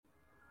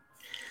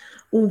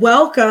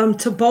Welcome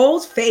to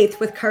Bold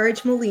Faith with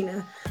Courage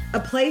Molina, a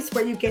place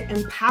where you get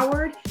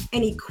empowered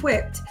and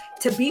equipped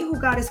to be who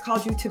God has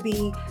called you to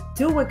be,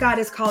 do what God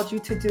has called you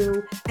to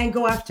do, and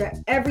go after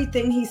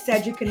everything He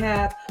said you could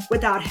have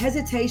without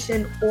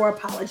hesitation or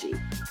apology.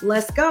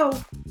 Let's go.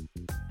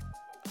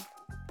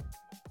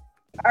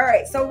 All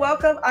right, so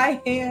welcome.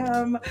 I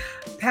am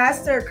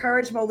Pastor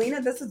Courage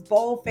Molina. This is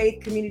Bold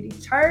Faith Community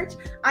Church.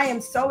 I am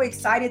so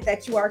excited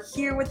that you are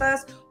here with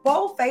us.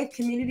 Bold Faith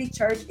Community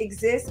Church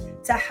exists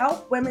to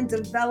help women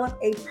develop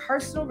a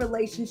personal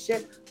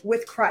relationship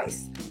with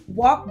Christ,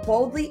 walk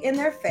boldly in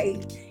their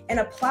faith, and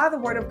apply the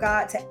Word of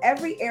God to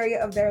every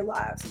area of their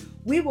lives.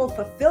 We will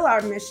fulfill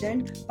our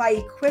mission by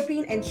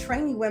equipping and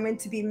training women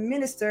to be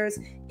ministers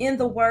in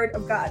the Word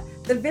of God.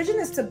 The vision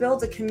is to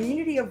build a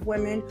community of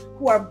women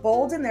who are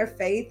bold in their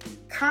faith,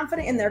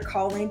 confident in their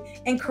calling,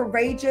 and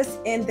courageous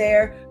in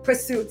their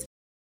pursuits.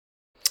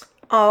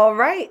 All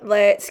right,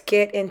 let's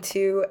get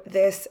into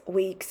this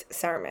week's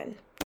sermon.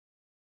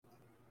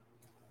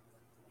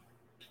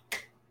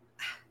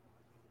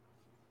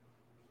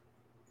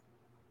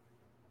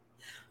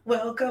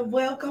 Welcome,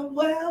 welcome,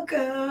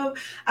 welcome.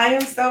 I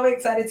am so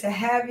excited to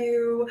have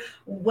you.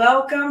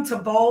 Welcome to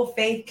Bold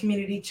Faith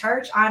Community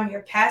Church. I'm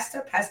your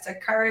pastor, Pastor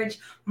Courage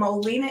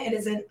Molina. It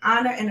is an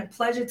honor and a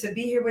pleasure to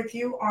be here with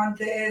you on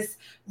this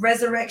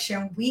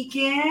Resurrection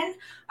weekend,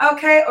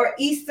 okay, or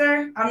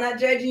Easter. I'm not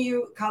judging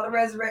you. Call it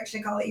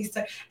Resurrection, call it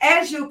Easter.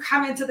 As you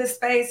come into the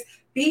space,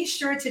 be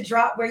sure to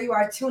drop where you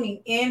are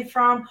tuning in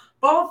from.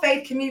 Bold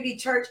Faith Community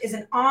Church is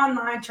an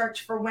online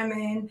church for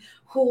women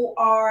who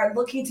are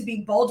looking to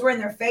be bolder in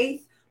their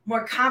faith,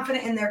 more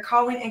confident in their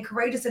calling, and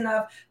courageous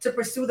enough to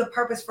pursue the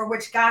purpose for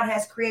which God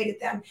has created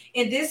them.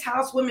 In this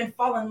house, women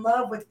fall in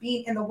love with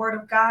being in the Word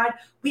of God.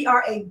 We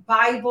are a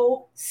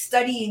Bible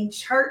studying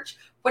church.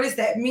 What does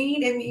that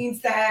mean? It means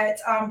that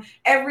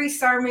every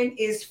sermon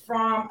is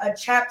from a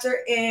chapter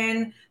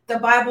in the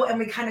Bible, and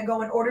we kind of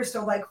go in order.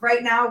 So like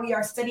right now we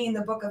are studying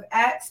the book of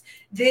Acts.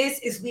 This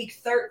is week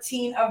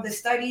 13 of the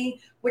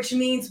study, which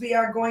means we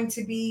are going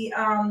to be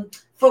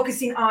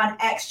focusing on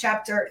Acts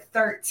chapter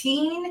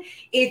 13.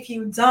 If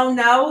you don't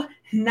know,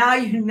 now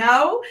you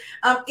know.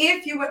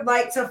 If you would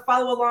like to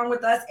follow along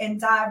with us and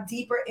dive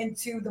deeper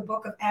into the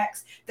book of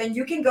Acts, then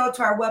you can go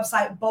to our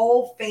website,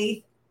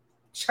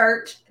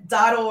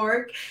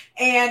 boldfaithchurch.org,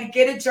 and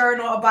get a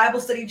journal, a Bible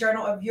study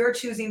journal of your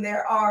choosing.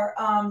 There are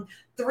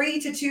 3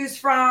 to choose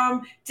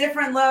from,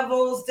 different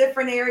levels,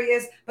 different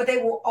areas, but they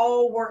will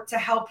all work to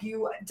help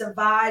you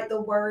divide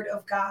the Word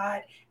of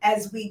God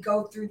as we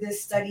go through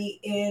this study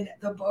in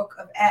the book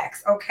of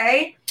Acts,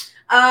 okay?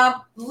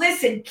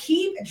 Listen,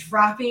 keep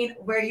dropping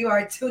where you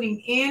are tuning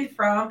in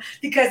from,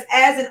 because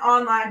as an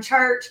online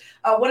church,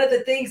 one of the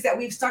things that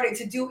we've started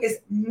to do is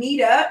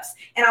meetups,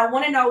 and I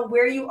want to know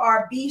where you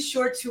are. Be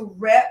sure to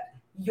rep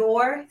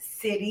your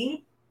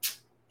city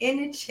in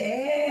the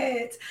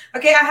chat.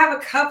 Okay, I have a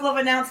couple of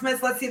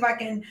announcements. Let's see if I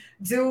can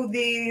do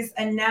these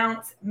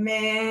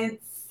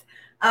announcements.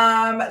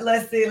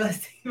 Let's see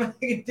if I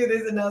can do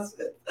these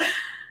announcements.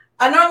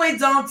 I normally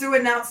don't do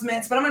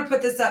announcements, but I'm going to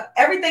put this up.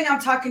 Everything I'm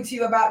talking to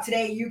you about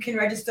today, you can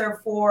register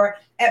for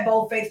at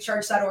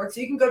boldfaithchurch.org.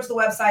 So you can go to the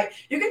website.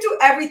 You can do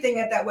everything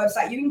at that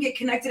website. You can get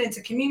connected into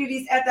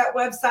communities at that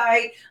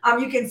website.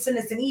 You can send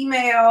us an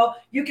email.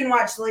 You can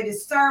watch the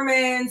latest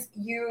sermons.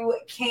 You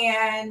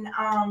can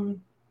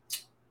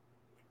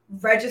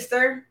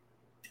register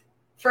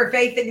for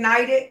Faith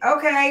Ignited.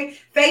 Okay.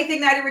 Faith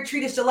Ignited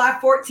Retreat is July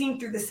 14th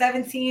through the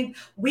 17th.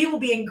 We will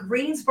be in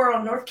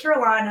Greensboro, North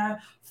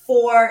Carolina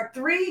for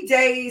 3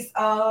 days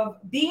of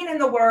being in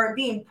the Word,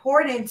 being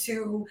poured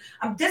into.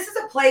 This is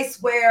a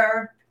place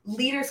where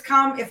leaders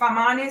come, if I'm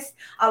honest.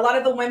 A lot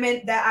of the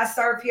women that I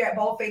serve here at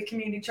Bold Faith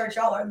Community Church,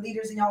 y'all are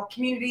leaders in y'all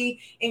community,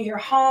 in your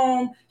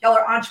home. Y'all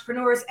are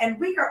entrepreneurs, and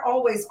we are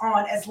always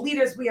on. As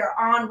leaders, we are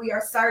on, we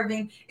are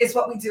serving. It's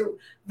what we do.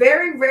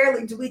 Very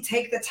rarely do we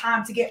take the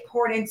time to get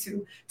poured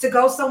into, to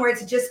go somewhere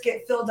to just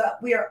get filled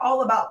up. We are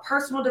all about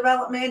personal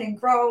development and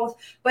growth,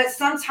 but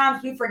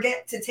sometimes we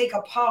forget to take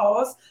a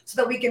pause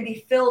so that we can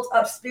be filled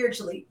up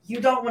spiritually.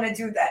 You don't want to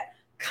do that.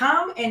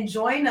 Come and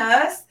join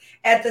us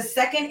at the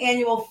second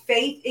annual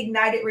Faith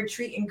Ignited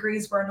Retreat in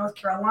Greensboro, North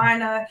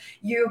Carolina.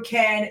 You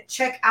can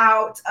check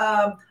out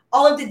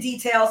all of the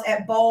details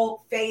at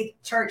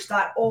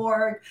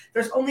boldfaithchurch.org.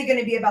 There's only going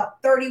to be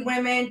about 30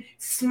 women,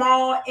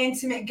 small,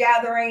 intimate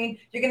gathering.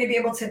 You're going to be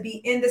able to be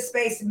in the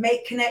space,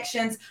 make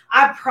connections.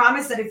 I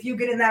promise that if you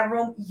get in that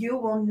room, you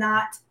will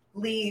not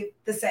leave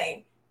the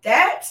same.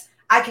 That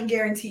I can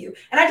guarantee you.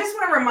 And I just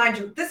want to remind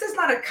you, this is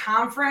not a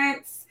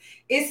conference.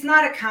 It's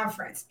not a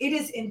conference. It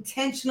is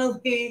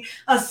intentionally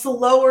a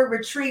slower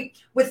retreat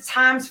with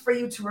times for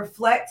you to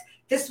reflect.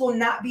 This will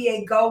not be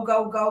a go,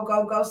 go, go,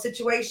 go, go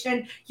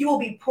situation. You will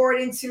be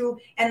poured into,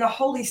 and the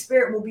Holy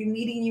Spirit will be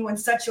meeting you in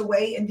such a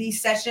way in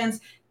these sessions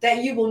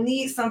that you will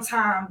need some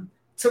time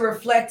to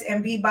reflect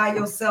and be by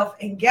yourself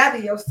and gather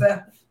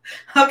yourself.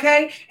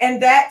 Okay?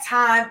 And that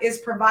time is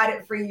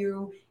provided for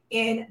you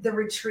in the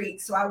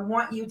retreat. So I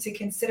want you to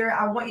consider,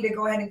 I want you to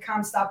go ahead and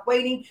come, stop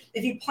waiting.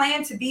 If you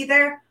plan to be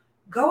there,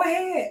 go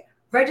ahead.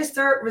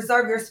 Register,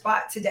 reserve your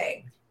spot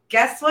today.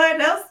 Guess what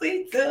else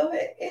we do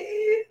it?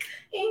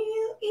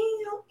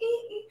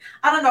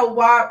 I don't know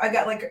why I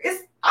got like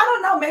it's. I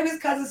don't know. Maybe it's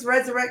because it's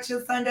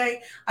Resurrection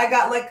Sunday. I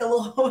got like a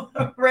little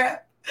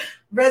rap,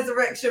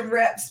 resurrection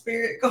rap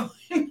spirit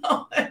going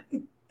on.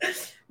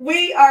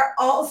 We are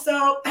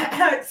also,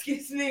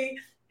 excuse me,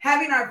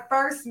 having our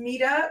first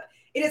meetup.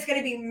 It is going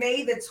to be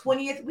May the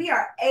 20th. We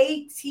are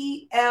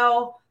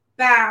ATL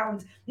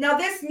bound. Now,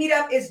 this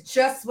meetup is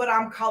just what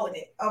I'm calling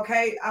it.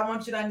 Okay. I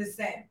want you to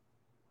understand.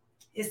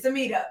 It's a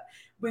meetup.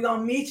 We're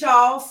going to meet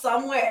y'all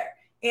somewhere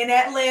in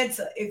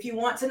Atlanta. If you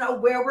want to know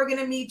where we're going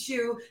to meet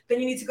you, then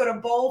you need to go to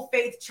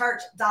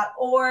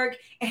boldfaithchurch.org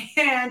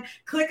and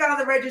click on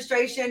the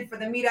registration for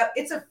the meetup.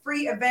 It's a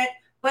free event,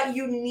 but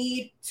you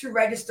need to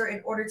register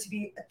in order to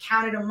be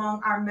counted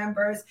among our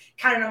members,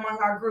 counted among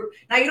our group.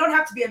 Now, you don't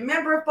have to be a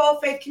member of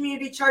Bold Faith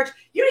Community Church.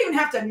 You don't even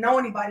have to know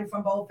anybody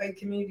from Bold Faith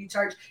Community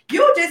Church.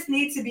 You just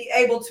need to be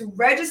able to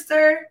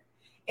register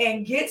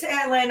and get to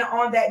Atlanta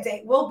on that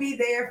date. We'll be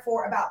there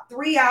for about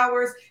 3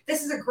 hours.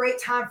 This is a great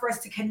time for us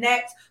to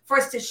connect, for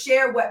us to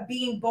share what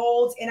being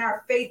bold in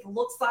our faith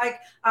looks like.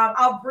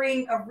 I'll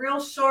bring a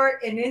real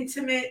short and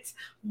intimate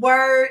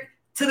word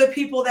to the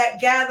people that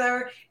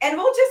gather, and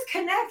we'll just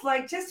connect,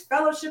 like just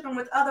fellowshipping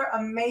with other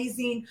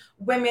amazing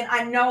women.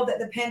 I know that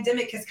the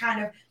pandemic has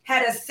kind of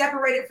had us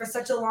separated for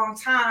such a long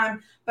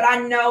time, but I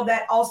know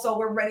that also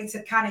we're ready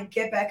to kind of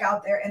get back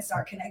out there and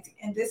start connecting.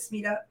 And this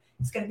meetup,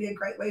 it's going to be a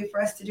great way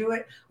for us to do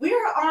it. We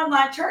are an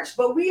online church,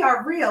 but we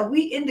are real.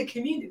 We in the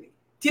community.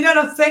 Do you know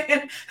what I'm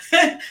saying?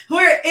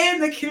 We're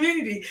in the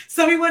community.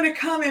 So we want to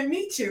come and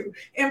meet you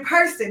in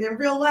person, in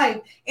real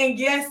life. And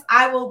yes,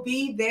 I will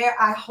be there.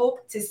 I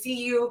hope to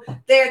see you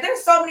there.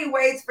 There's so many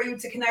ways for you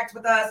to connect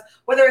with us,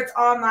 whether it's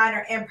online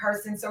or in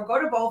person. So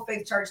go to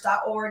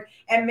boldfaithchurch.org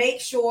and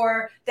make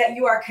sure that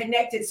you are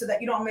connected so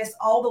that you don't miss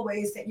all the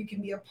ways that you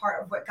can be a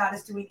part of what God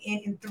is doing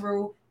in and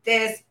through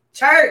this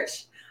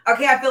church.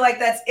 Okay, I feel like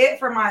that's it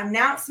for my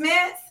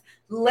announcements.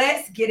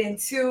 Let's get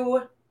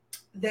into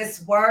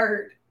this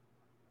word.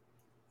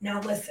 Now,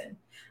 listen,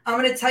 I'm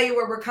going to tell you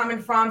where we're coming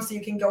from so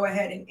you can go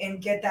ahead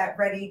and get that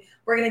ready.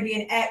 We're going to be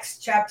in Acts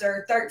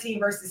chapter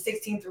 13, verses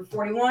 16 through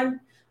 41.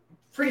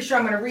 Pretty sure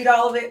I'm going to read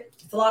all of it.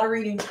 It's a lot of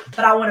reading,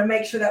 but I want to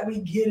make sure that we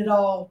get it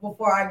all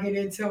before I get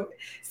into it.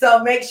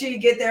 So make sure you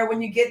get there.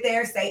 When you get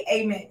there, say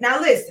amen. Now,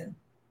 listen.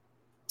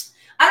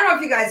 I don't know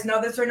if you guys know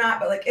this or not,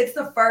 but like it's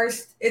the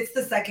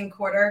second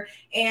quarter.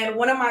 And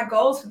one of my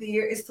goals for the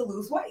year is to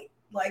lose weight.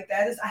 Like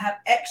that is, I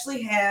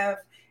actually have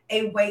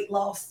a weight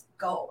loss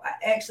goal. I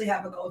actually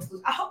have a goal to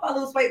lose. I hope I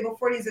lose weight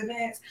before these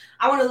events.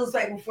 I want to lose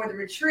weight before the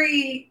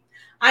retreat.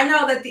 I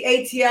know that the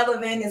ATL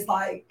event is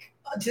like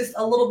just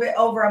a little bit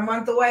over a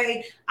month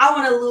away. I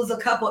want to lose a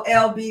couple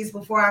LBs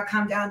before I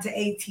come down to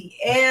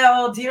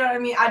ATL. Do you know what I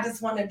mean? I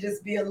just want to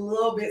just be a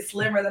little bit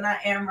slimmer than I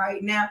am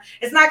right now.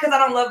 It's not because I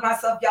don't love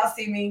myself. Y'all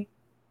see me.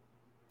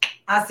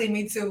 I see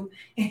me too.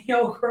 And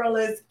your girl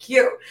is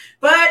cute.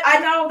 But I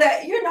know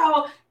that,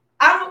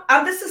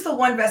 I'm this is the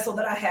one vessel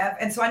that I have.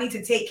 And so I need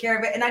to take care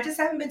of it. And I just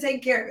haven't been taking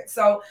care of it.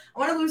 So I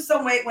want to lose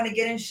some weight, want to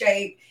get in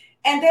shape.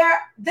 And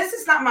this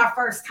is not my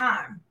first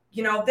time.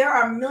 There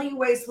are a million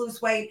ways to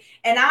lose weight.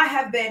 And I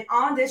have been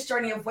on this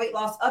journey of weight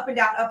loss up and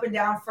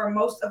down for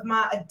most of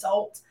my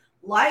adult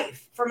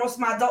life, And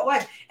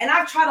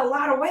I've tried a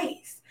lot of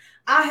ways.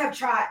 I have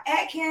tried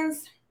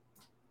Atkins.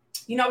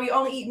 We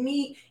only eat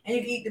meat, and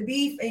you can eat the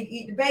beef, and you can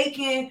eat the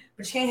bacon,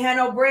 but you can't have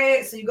no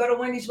bread. So you go to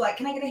Wendy's, you're like,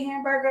 can I get a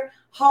hamburger?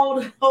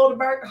 Hold the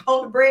burger,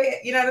 hold the bread.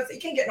 You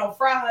can't get no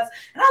fries.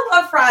 And I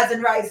love fries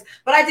and rice,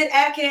 but I did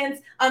Atkins.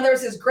 There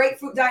was this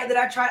grapefruit diet that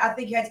I tried. I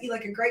think you had to eat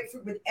like a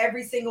grapefruit with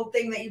every single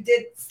thing that you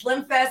did.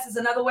 Slim Fast is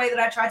another way that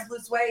I tried to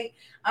lose weight.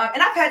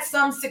 And I've had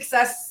some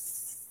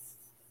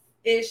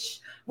success-ish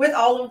with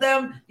all of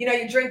them.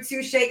 You drink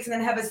 2 shakes and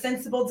then have a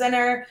sensible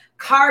dinner.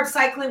 Carb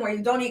cycling, where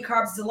you don't eat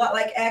carbs, is a lot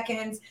like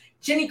Atkins.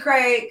 Jenny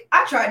Craig,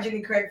 I tried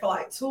Jenny Craig for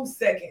like 2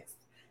 seconds.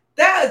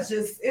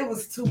 It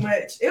was too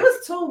much. It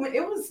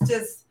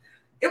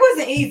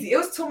wasn't easy. It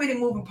was too many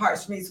moving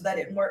parts for me, so that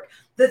didn't work.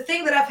 The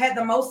thing that I've had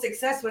the most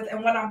success with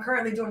and what I'm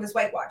currently doing is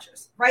Weight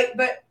Watchers, right?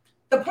 But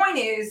the point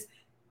is,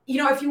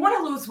 if you want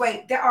to lose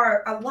weight, there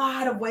are a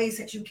lot of ways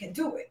that you can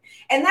do it.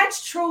 And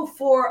that's true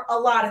for a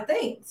lot of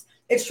things.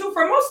 It's true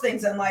for most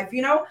things in life.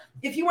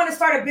 If you want to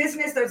start a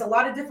business, there's a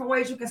lot of different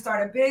ways you can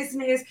start a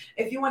business.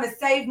 If you want to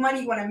save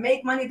money, you want to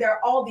make money, there are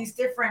all these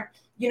different,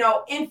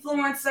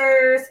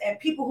 influencers and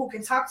people who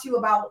can talk to you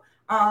about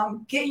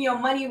getting your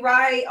money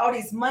right. All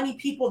these money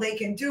people, they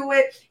can do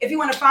it. If you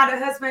want to find a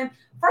husband,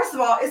 first of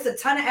all, it's a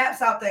ton of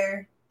apps out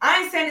there.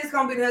 I ain't saying it's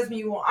going to be the husband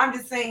you want. I'm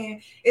just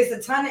saying it's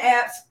a ton of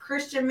apps.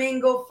 Christian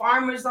Mingle,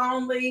 Farmers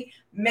Only,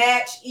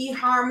 Match,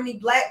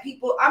 eHarmony, Black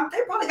people.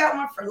 They probably got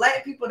one for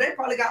Black people. They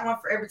probably got one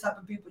for every type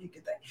of people you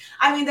could think.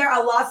 There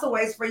are lots of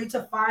ways for you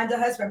to find a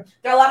husband.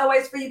 There are a lot of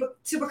ways for you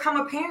to become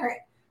a parent.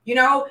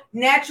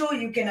 Natural,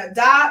 you can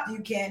adopt, you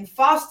can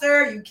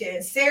foster, you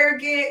can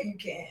surrogate, you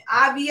can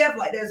IVF.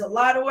 Like there's a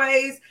lot of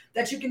ways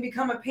that you can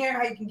become a parent,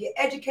 how you can get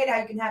educated,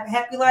 how you can have a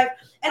happy life.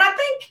 And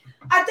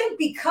I think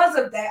because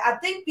of that, I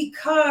think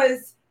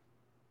because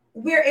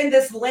we're in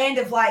this land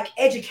of like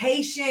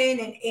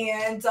education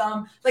and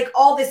like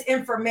all this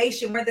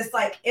information. We're this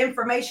like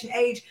information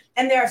age,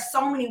 and there are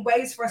so many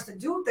ways for us to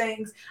do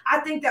things. I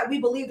think that we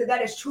believe that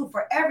that is true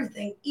for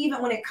everything,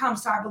 even when it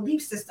comes to our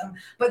belief system.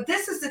 But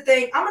this is the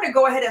thing. I'm going to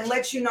go ahead and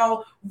let you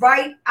know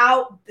right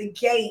out the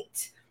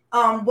gate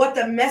what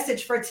the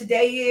message for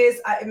today is.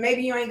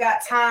 Maybe you ain't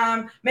got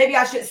time. Maybe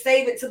I should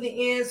save it to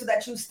the end so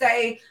that you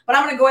stay. But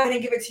I'm going to go ahead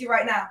and give it to you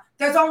right now.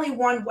 There's only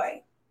one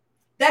way.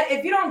 That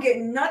if you don't get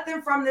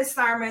nothing from this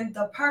sermon,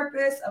 the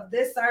purpose of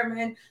this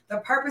sermon, the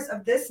purpose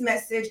of this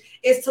message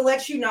is to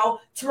let you know,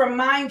 to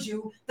remind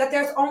you that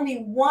there's only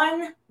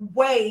one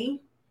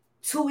way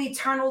to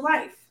eternal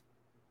life.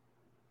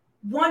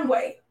 One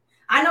way.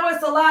 I know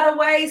it's a lot of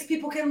ways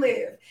people can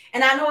live.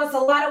 And I know it's a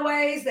lot of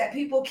ways that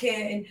people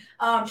can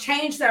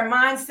change their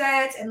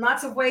mindsets, and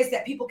lots of ways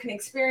that people can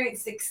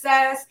experience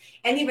success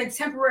and even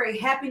temporary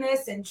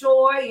happiness and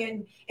joy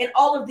and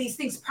all of these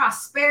things,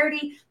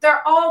 prosperity. There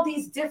are all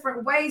these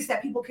different ways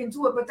that people can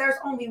do it, but there's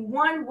only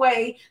one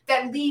way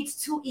that leads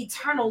to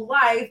eternal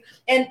life.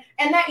 And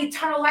that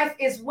eternal life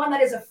is one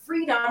that is a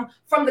freedom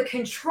from the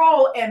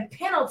control and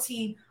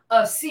penalty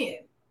of sin.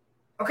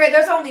 Okay,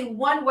 there's only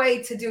one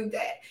way to do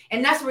that.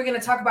 And that's what we're going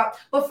to talk about.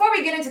 Before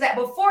we get into that,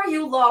 before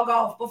you log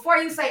off, before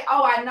you say,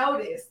 oh, I know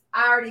this,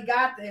 I already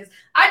got this.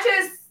 I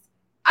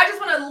just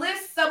want to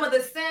list some of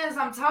the sins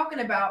I'm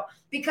talking about,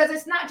 because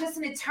it's not just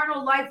an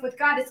eternal life with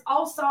God. It's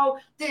also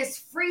this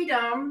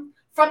freedom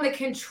from the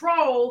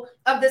control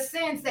of the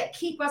sins that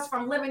keep us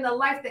from living the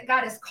life that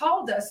God has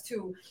called us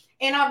to.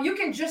 And you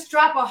can just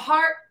drop a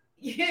heart.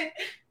 You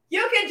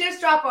can just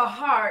drop a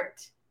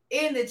heart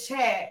in the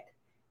chat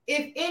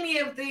if any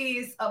of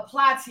these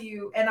apply to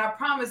you, and I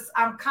promise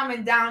I'm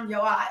coming down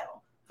your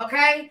aisle.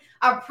 Okay?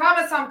 I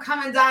promise I'm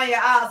coming down your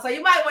aisle. So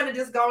you might want to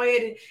just go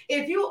ahead and,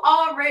 if you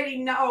already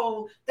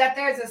know that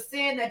there's a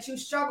sin that you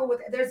struggle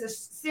with, there's a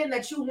sin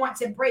that you want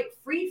to break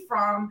free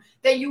from,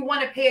 then you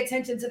want to pay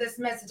attention to this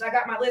message. I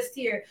got my list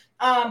here.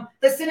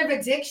 The sin of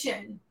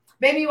addiction.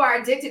 Maybe you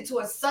are addicted to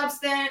a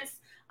substance,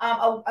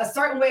 a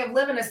certain way of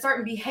living, a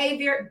certain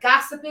behavior,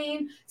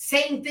 gossiping,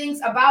 saying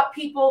things about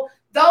people,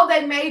 though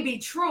they may be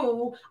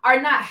true,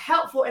 are not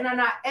helpful and are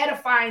not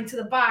edifying to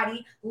the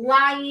body.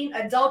 Lying,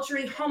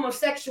 adultery,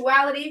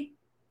 homosexuality,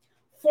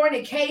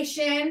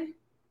 fornication,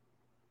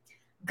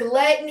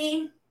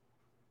 gluttony,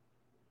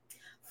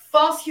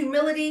 false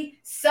humility,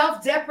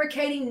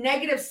 self-deprecating,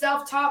 negative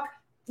self-talk,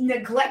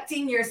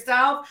 neglecting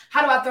yourself.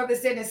 How do I throw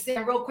this in as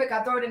sin? Real quick,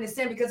 I throw it in as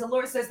sin because the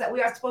Lord says that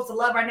we are supposed to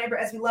love our neighbor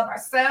as we love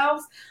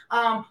ourselves.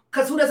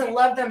 Because who doesn't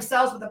love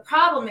themselves? But the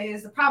problem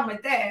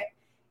with that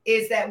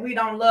is that we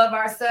don't love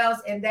ourselves,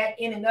 and that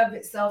in and of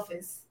itself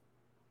is,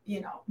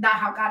 not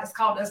how God has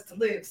called us to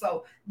live.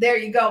 So there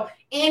you go.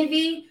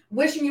 Envy,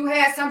 wishing you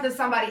had something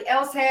somebody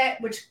else had,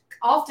 which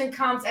often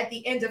comes at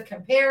the end of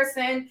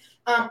comparison.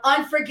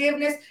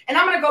 Unforgiveness. And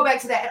I'm going to go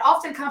back to that. It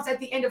often comes at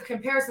the end of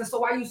comparison. So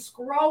while you're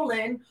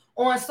scrolling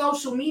on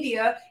social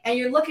media and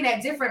you're looking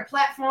at different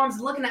platforms,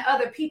 looking at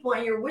other people,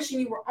 and you're wishing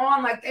you were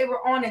on like they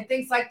were on and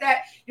things like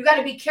that, you got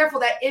to be careful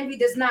that envy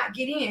does not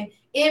get in.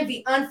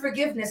 Envy,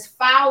 unforgiveness,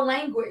 foul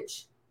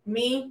language,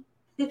 mean,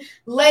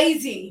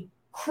 lazy,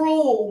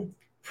 cruel,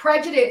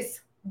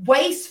 prejudice,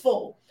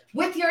 wasteful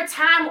with your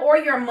time or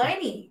your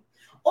money.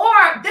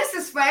 Or this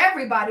is for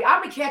everybody.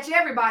 I'm going to catch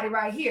everybody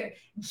right here.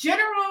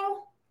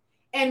 General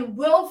and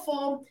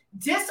willful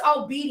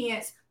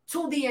disobedience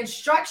to the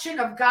instruction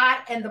of God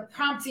and the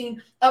prompting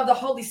of the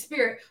Holy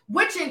Spirit,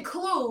 which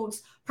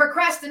includes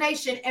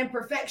procrastination and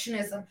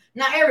perfectionism.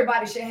 Now,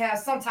 everybody should have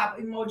some type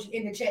of emoji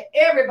in the chat.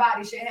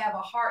 Everybody should have a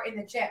heart in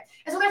the chat.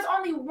 And so there's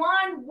only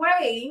one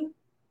way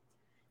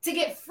to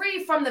get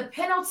free from the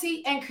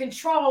penalty and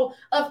control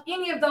of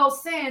any of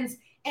those sins,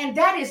 and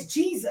that is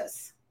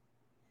Jesus.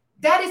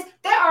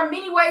 There are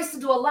many ways to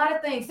do a lot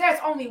of things. There's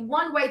only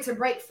one way to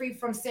break free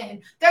from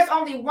sin. There's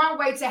only one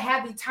way to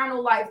have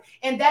eternal life,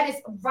 and that is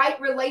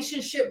right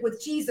relationship with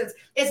Jesus.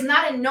 It's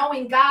not in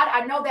knowing God.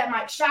 I know that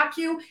might shock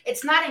you.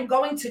 It's not in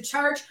going to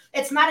church.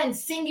 It's not in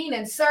singing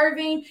and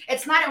serving.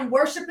 It's not in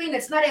worshiping.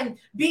 It's not in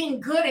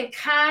being good and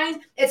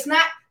kind. It's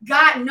not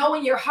God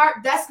knowing your heart.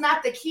 That's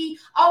not the key.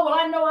 Oh, well,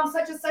 I know I'm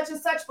such and such and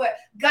such, but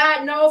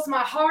God knows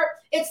my heart.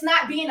 It's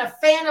not being a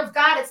fan of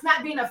God. It's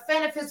not being a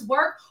fan of his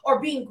work or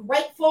being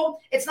grateful.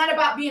 It's not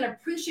about being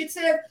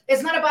appreciative.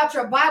 It's not about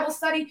your Bible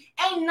study.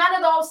 Ain't none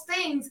of those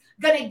things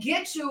going to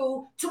get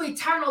you to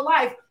eternal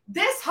life.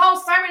 This whole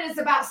sermon is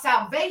about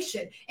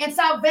salvation, and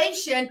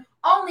salvation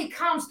only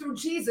comes through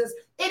Jesus.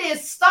 It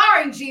is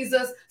starring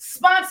Jesus,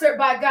 sponsored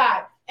by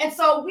God. And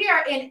so we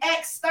are in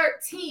Acts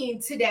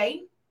 13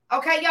 today.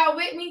 Okay, y'all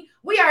with me?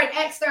 We are in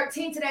Acts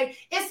 13 today.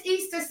 It's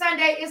Easter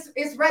Sunday.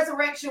 It's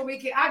Resurrection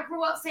Weekend. I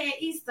grew up saying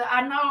Easter.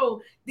 I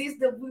know we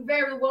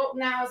very woke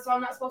now, so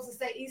I'm not supposed to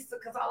say Easter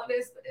because all of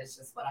this, but it's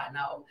just what I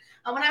know.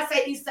 And when I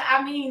say Easter,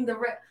 I mean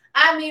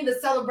the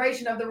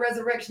celebration of the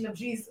resurrection of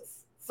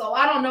Jesus. So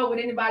I don't know what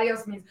anybody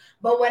else means,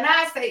 but when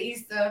I say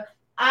Easter,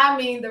 I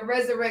mean the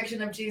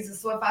resurrection of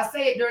Jesus. So if I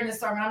say it during the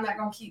sermon, I'm not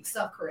gonna keep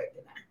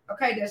self-correcting now.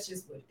 Okay, that's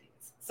just what it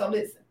is. So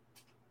listen.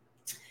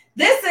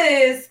 This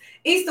is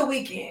Easter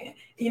weekend.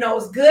 You know, it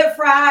was Good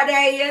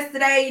Friday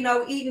yesterday,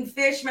 eating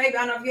fish. Maybe,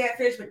 I don't know if you had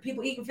fish, but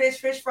people eating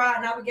fish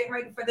fry. Now we're getting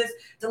ready for this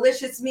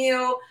delicious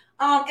meal.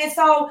 And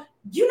so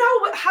you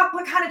know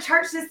what kind of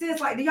church this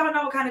is? Like, do y'all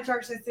know what kind of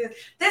church this is?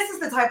 This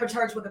is the type of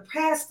church where the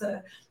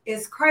pastor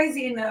is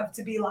crazy enough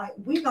to be like,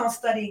 we're going to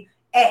study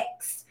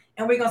Acts.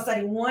 And we're going to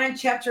study one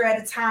chapter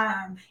at a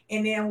time.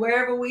 And then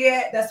wherever we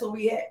at, that's where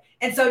we at.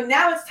 And so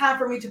now it's time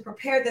for me to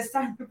prepare this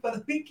sermon for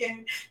the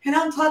weekend. And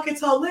I'm talking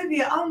to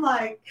Olivia. I'm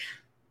like,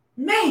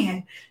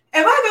 man,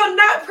 am I going to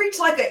not preach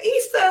like an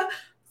Easter,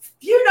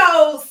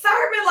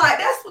 sermon? Like,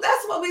 that's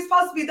what we're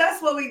supposed to be.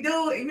 That's what we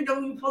do. Even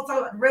though we're supposed to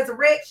talk about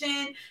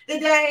resurrection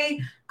today.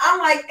 I'm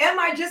like, am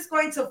I just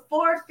going to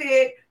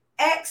forfeit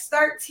Acts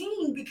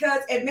 13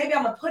 and maybe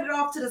I'm going to put it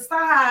off to the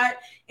side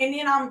and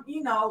then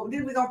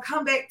then we're going to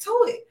come back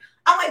to it.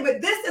 I'm like,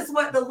 but this is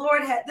what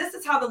this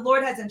is how the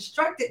Lord has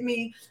instructed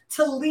me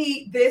to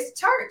lead this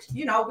church.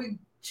 We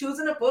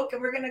choosing a book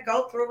and we're going to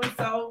go through. And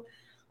so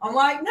I'm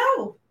like,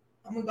 no,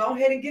 I'm going to go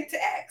ahead and get to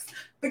Acts.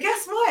 But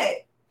guess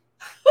what?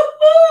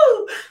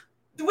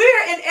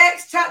 We're in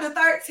Acts chapter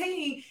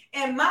 13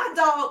 and my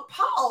dog,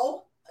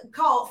 Paul,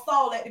 called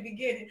Saul at the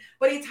beginning,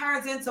 but he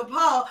turns into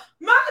Paul.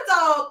 My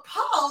dog,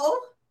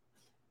 Paul,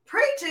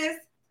 preaches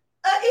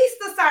an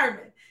Easter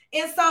sermon.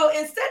 And so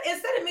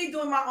instead of me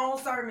doing my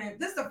own sermon,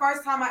 this is the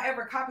first time I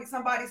ever copied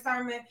somebody's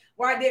sermon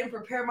where I didn't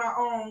prepare my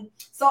own.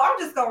 So I'm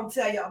just going to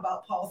tell y'all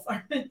about Paul's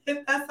sermon,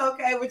 if that's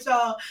okay with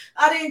y'all.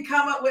 I didn't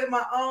come up with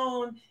my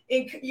own,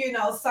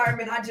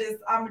 sermon.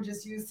 I'm going to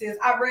just use his.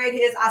 I read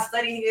his. I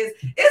studied his.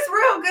 It's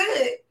real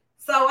good.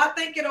 So I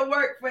think it'll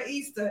work for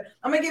Easter.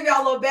 I'm going to give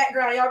y'all a little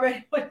background. Y'all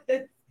ready for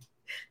this?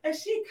 And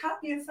she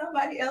copying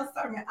somebody else's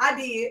sermon. I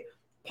did.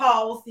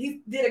 Paul's.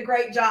 He did a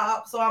great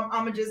job. So I'm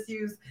gonna just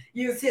use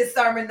his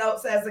sermon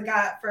notes as a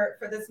guide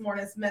for this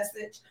morning's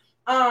message.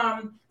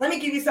 Let me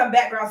give you some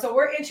background. So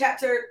we're in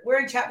chapter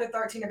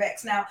 13 of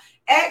Acts. Now,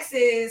 Acts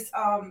is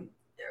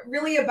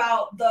really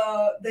about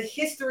the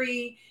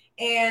history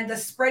and the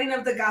spreading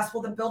of the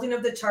gospel, the building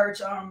of the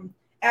church.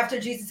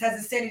 After Jesus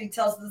has ascended, he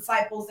tells the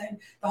disciples and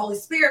the Holy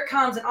Spirit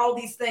comes and all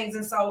these things.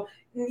 And so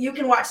you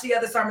can watch the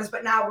other sermons,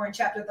 but now we're in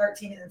chapter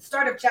 13. And at the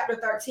start of chapter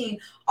 13,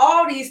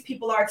 all these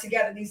people are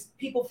together. These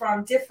people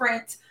from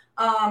different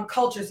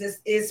cultures.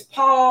 Is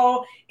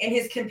Paul and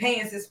his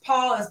companions. Is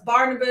Paul, is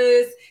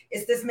Barnabas.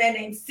 It's this man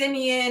named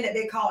Simeon that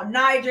they call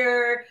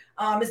Niger.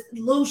 It's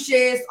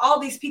Lucius, all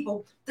these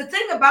people. The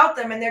thing about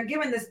them, and they're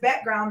given this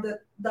background,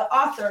 the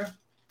author,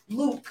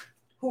 Luke,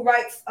 who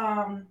writes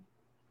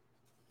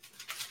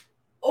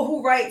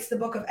the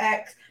book of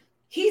Acts,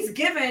 he's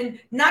given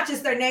not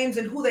just their names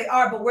and who they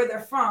are, but where they're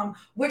from,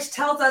 which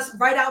tells us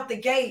right out the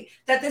gate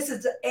that this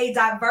is a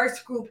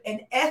diverse group,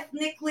 and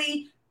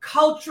ethnically,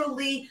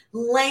 culturally,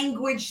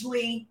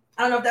 languagely,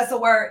 I don't know if that's a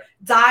word,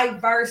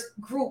 diverse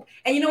group.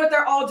 And you know what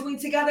they're all doing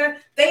together?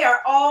 They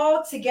are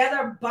all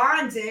together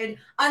bonded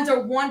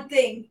under one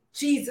thing,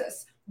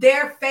 Jesus,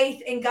 their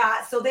faith in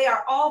God. So they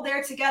are all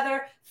there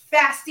together,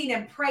 fasting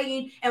and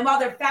praying. And while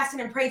they're fasting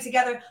and praying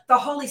together, the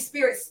Holy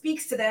Spirit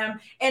speaks to them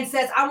and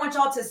says, I want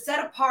y'all to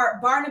set apart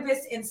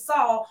Barnabas and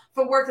Saul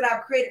for work that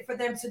I've created for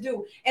them to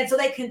do. And so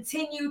they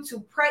continue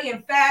to pray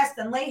and fast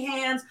and lay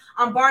hands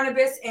on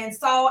Barnabas and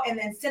Saul and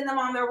then send them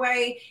on their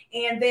way.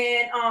 And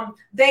then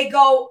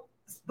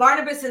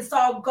Barnabas and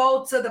Saul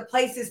go to the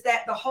places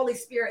that the Holy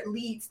Spirit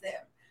leads them.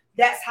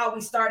 That's how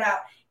we start out.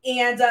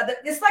 And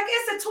it's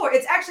a tour.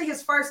 It's actually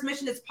his first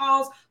mission. It's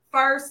Paul's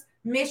first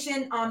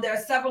mission. There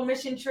are several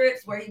mission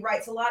trips where he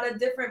writes a lot of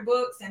different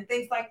books and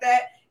things like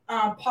that.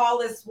 Paul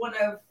is one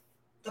of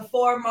the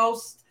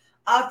foremost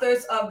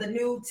authors of the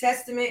New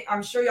Testament.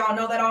 I'm sure y'all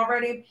know that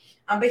already.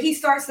 But he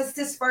starts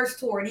this first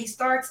tour, and he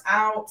starts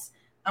out,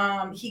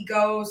 he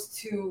goes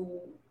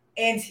to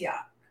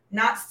Antioch,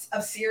 not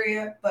of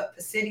Syria, but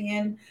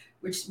Pisidian,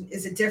 which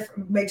is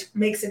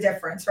makes a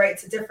difference, right?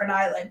 It's a different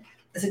island.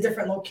 It's a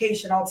different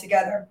location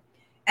altogether.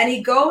 And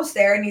he goes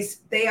there, and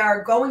they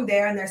are going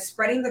there, and they're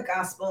spreading the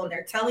gospel, and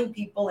they're telling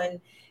people,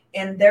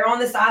 and they're on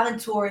this island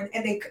tour,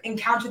 and they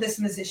encounter this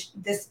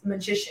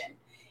magician.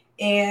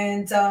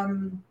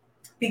 And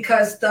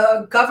because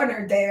the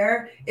governor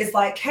there is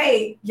like,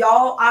 hey,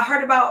 y'all, I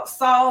heard about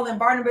Saul and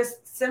Barnabas,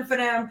 sent for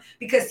them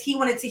because he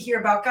wanted to hear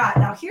about God.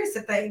 Now, here's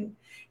the thing.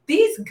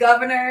 These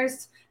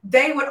governors,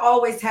 they would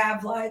always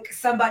have like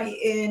somebody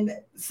in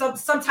some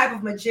type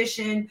of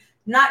magician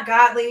not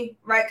godly,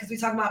 right? Because we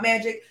talk about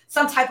magic,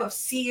 some type of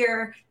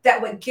seer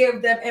that would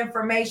give them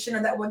information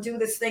or that would do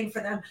this thing for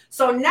them.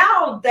 So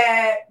now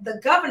that the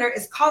governor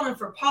is calling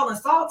for Paul and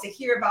Saul to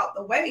hear about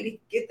the way to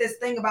get this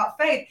thing about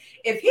faith,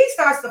 if he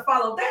starts to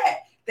follow that,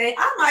 then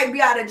I might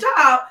be out of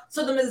job.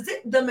 So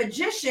the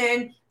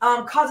magician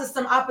causes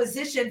some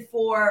opposition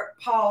for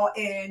Paul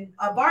and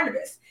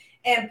Barnabas.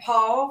 And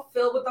Paul,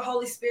 filled with the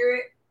Holy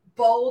Spirit,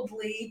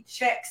 boldly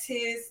checks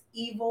his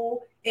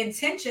evil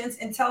intentions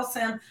and tells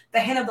him the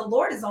hand of the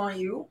Lord is on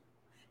you.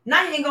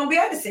 Now you ain't gonna be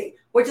able to see,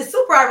 which is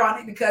super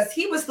ironic because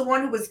he was the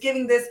one who was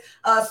giving this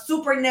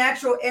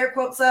supernatural, air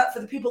quotes up for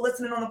the people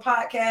listening on the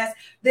podcast,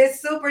 this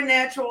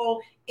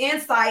supernatural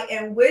insight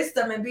and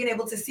wisdom and being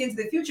able to see into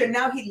the future.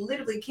 Now he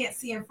literally can't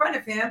see in front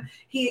of him.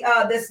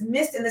 This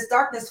mist and this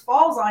darkness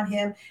falls on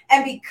him,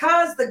 and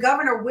because the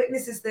governor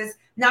witnesses this,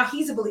 now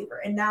he's a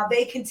believer, and now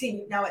they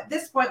continue. Now at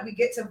this point, we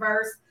get to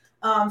verse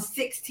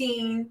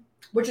 16,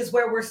 which is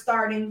where we're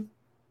starting.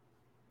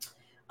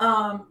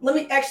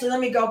 Let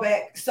me go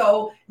back.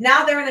 So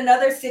now they're in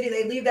another city.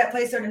 They leave that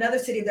place. They're in another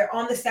city. They're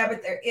on the Sabbath.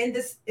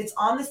 It's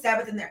on the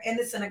Sabbath and they're in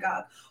the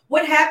synagogue.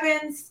 What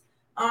happens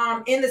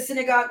in the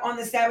synagogue on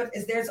the Sabbath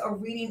is there's a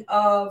reading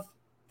of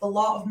the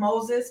law of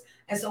Moses.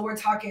 And so we're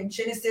talking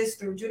Genesis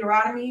through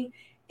Deuteronomy.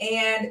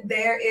 And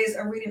there is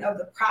a reading of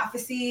the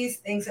prophecies,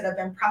 things that have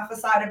been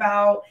prophesied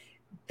about.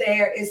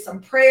 There is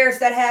some prayers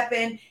that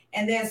happen.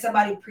 And then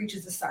somebody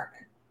preaches a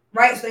sermon,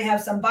 right? So they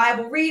have some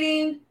Bible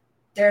reading.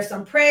 There's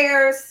some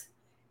prayers,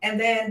 and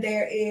then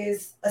there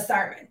is a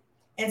sermon.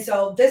 And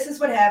so this is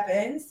what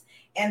happens.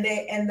 And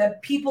the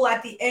people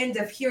at the end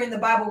of hearing the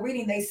Bible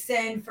reading, they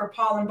send for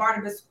Paul and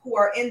Barnabas who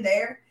are in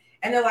there.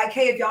 And they're like,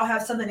 hey, if y'all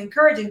have something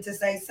encouraging to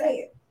say, say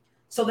it.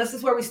 So this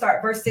is where we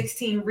start. Verse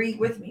 16, read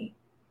with me.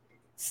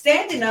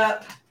 Standing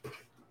up,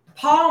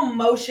 Paul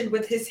motioned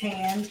with his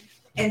hand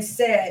and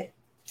said,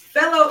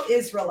 fellow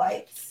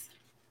Israelites,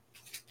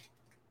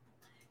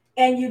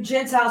 and you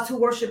Gentiles who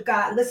worship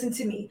God, listen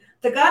to me.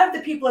 The God of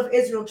the people of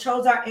Israel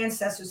chose our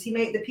ancestors. He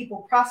made the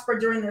people prosper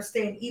during their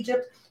stay in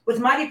Egypt. With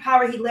mighty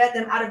power, he led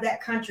them out of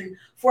that country.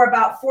 For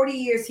about 40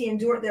 years, he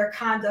endured their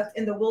conduct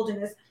in the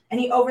wilderness, and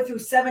he overthrew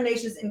 7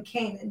 nations in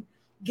Canaan,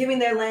 giving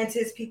their land to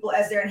his people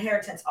as their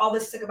inheritance. All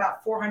this took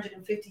about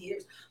 450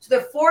 years. So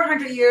they're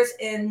 400 years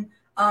in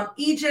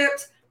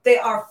Egypt. They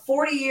are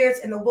 40 years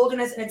in the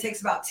wilderness, and it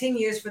takes about 10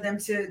 years for them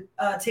to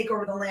take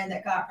over the land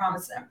that God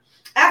promised them.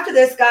 After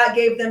this, God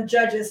gave them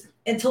judges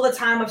until the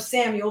time of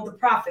Samuel the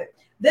prophet.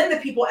 Then the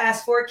people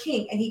asked for a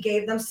king, and he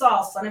gave them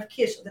Saul, son of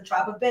Kish, of the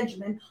tribe of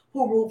Benjamin,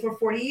 who ruled for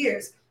 40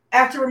 years.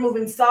 After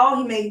removing Saul,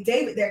 he made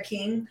David their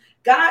king.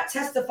 God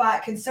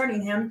testified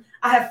concerning him,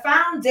 I have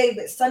found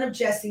David, son of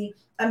Jesse,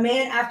 a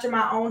man after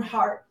my own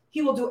heart.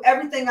 He will do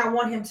everything I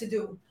want him to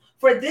do.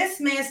 For this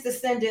man's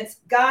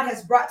descendants, God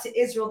has brought to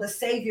Israel the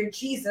Savior,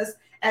 Jesus,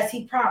 as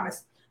he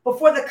promised.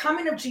 Before the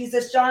coming of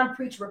Jesus, John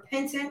preached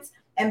repentance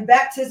and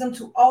baptism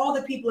to all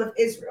the people of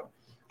Israel.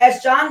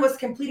 As John was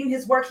completing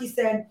his work, he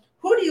said,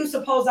 who do you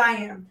suppose I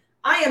am?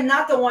 I am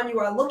not the one you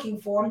are looking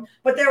for,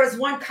 but there is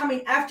one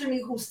coming after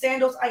me whose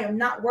sandals I am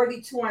not worthy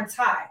to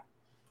untie.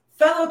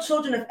 Fellow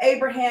children of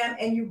Abraham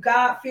and you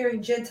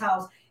God-fearing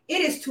Gentiles,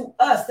 it is to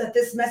us that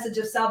this message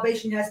of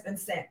salvation has been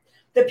sent.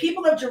 The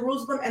people of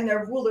Jerusalem and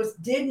their rulers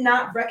did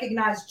not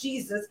recognize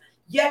Jesus,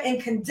 yet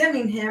in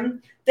condemning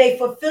him, they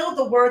fulfilled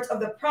the words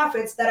of the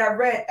prophets that are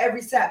read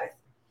every Sabbath.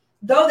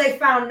 Though they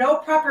found no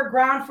proper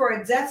ground for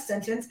a death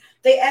sentence,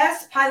 they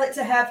asked Pilate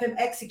to have him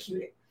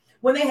executed.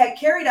 When they had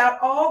carried out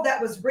all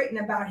that was written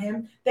about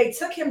him, they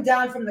took him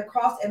down from the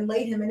cross and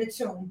laid him in a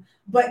tomb.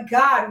 But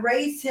God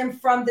raised him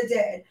from the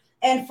dead.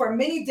 And for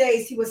many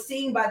days he was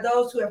seen by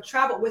those who have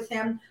traveled with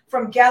him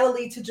from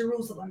Galilee to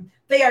Jerusalem.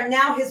 They are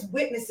now his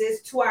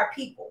witnesses to our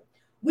people.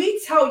 We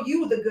tell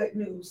you the good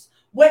news.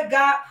 What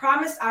God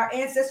promised our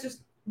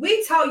ancestors,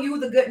 we tell you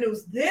the good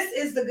news. This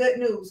is the good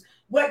news.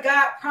 What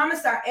God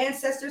promised our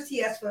ancestors, he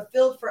has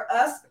fulfilled for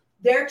us,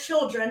 their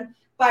children,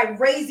 by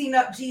raising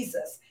up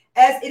Jesus.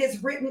 As it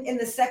is written in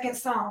the 2nd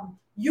Psalm,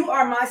 you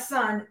are my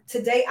son.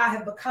 Today I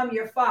have become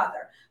your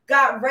father.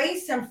 God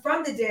raised him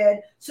from the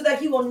dead so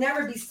that he will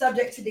never be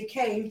subject to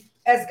decay.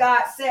 As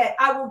God said,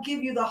 I will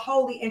give you the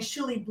holy and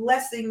surely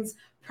blessings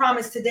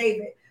promised to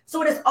David.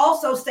 So it is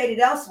also stated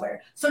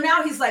elsewhere. So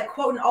now he's like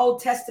quoting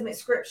Old Testament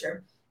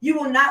scripture. You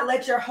will not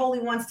let your Holy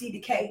One see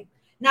decay.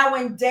 Now,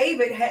 when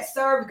David had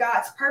served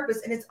God's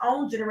purpose in his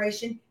own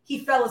generation,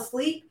 he fell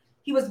asleep.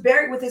 He was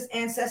buried with his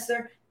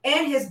ancestor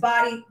and his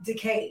body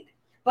decayed.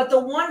 But the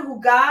one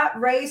who God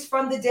raised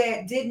from the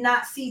dead did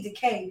not see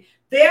decay.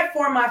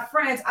 Therefore, my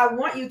friends, I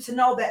want you to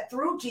know that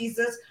through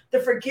Jesus, the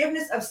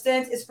forgiveness of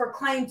sins is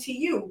proclaimed to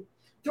you.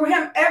 Through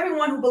him,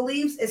 everyone who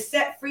believes is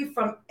set free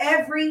from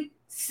every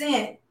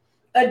sin.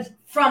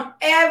 From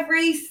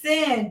every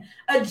sin,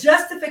 a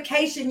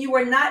justification you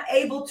were not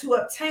able to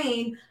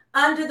obtain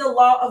under the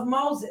law of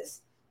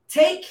Moses.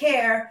 Take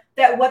care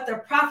that what the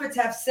prophets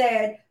have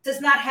said does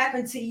not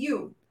happen to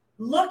you.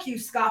 Look, you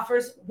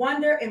scoffers,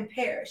 wonder and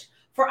perish.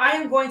 For I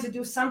am going to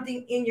do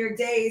something in your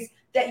days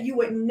that you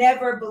would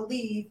never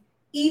believe,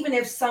 even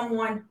if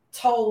someone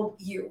told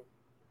you.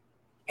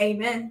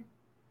 Amen.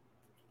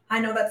 I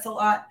know that's a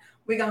lot.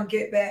 We're going to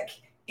get back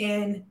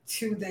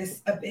into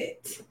this a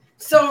bit.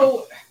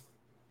 So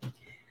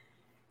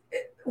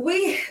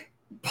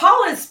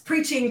Paul is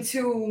preaching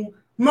to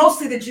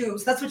mostly the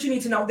Jews. That's what you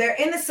need to know. They're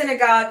in the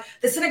synagogue.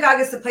 The synagogue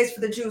is the place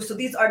for the Jews. So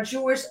these are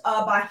Jewish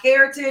by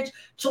heritage,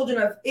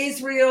 children of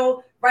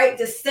Israel, right?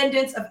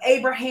 Descendants of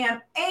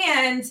Abraham,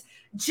 and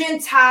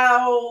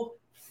Gentile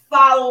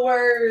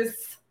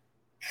followers,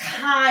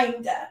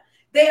 kinda.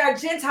 They are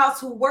Gentiles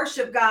who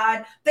worship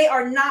God. They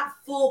are not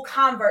full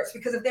converts,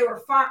 because if they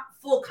were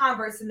full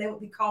converts, then they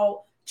would be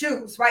called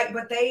Jews, right?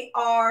 But they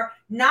are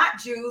not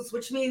Jews,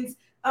 which means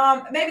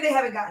maybe they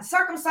haven't gotten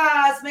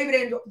circumcised, maybe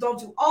they don't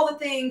do all the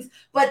things,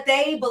 but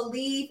they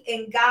believe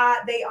in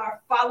God. They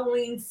are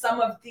following some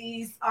of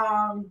these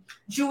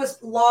Jewish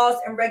laws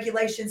and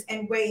regulations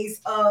and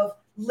ways of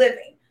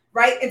living,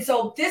 right? And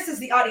so this is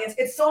the audience.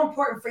 It's so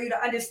important for you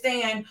to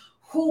understand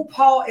who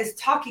Paul is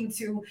talking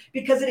to,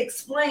 because it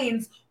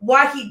explains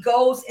why he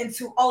goes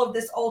into all of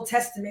this Old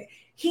Testament.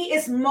 He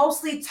is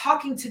mostly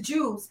talking to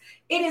Jews.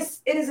 It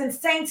is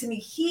insane to me.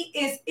 He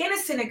is in a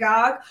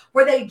synagogue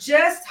where they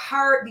just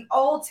heard the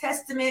Old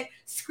Testament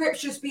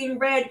scriptures being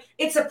read.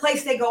 It's a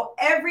place they go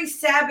every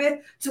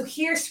Sabbath to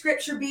hear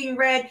scripture being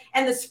read.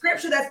 And the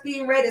scripture that's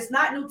being read is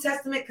not New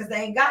Testament, because they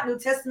ain't got New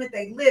Testament.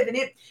 They live in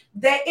it.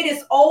 It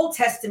is Old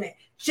Testament,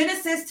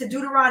 Genesis to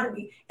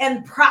Deuteronomy,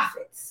 and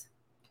prophets.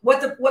 What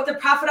the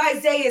prophet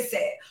Isaiah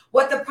said,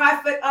 what the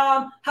prophet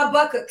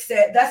Habakkuk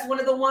said. That's one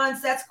of the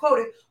ones that's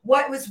quoted.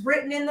 What was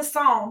written in the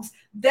Psalms.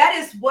 That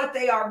is what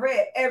they are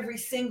read every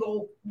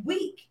single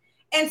week.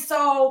 And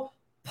so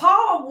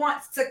Paul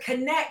wants to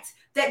connect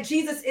that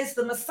Jesus is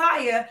the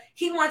Messiah.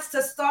 He wants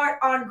to start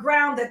on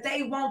ground that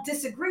they won't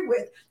disagree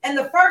with. And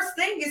the first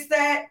thing is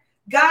that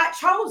God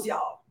chose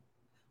y'all.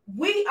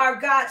 We are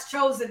God's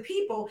chosen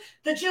people.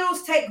 The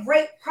Jews take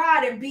great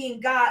pride in being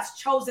God's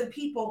chosen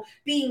people,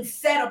 being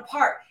set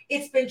apart.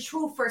 It's been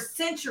true for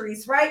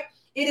centuries, right?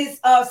 It is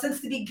since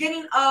the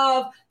beginning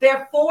of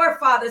their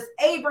forefathers,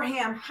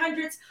 Abraham,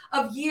 hundreds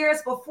of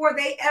years before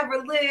they ever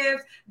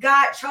lived,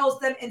 God chose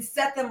them and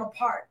set them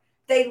apart.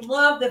 They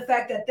love the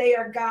fact that they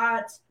are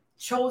God's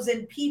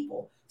chosen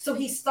people. So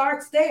he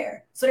starts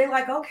there. So they're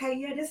like, okay,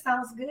 yeah, this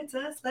sounds good to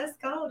us. Let's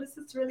go. This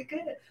is really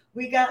good.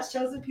 We God's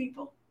chosen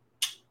people.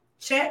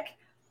 Check.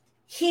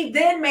 He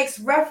then makes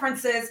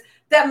references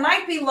that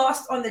might be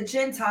lost on the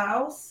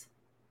Gentiles.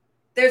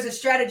 There's a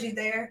strategy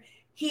there.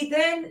 He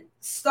then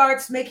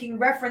starts making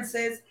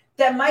references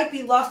that might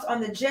be lost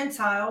on the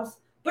Gentiles,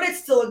 but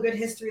it's still a good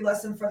history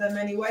lesson for them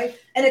anyway.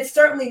 And it's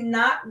certainly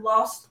not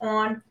lost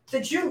on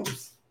the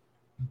Jews.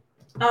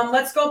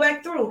 Let's go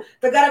back through.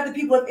 The God of the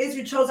people of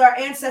Israel chose our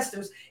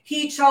ancestors.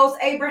 He chose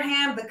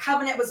Abraham. The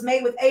covenant was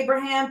made with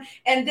Abraham.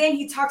 And then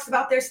he talks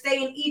about their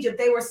stay in Egypt.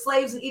 They were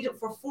slaves in Egypt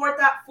for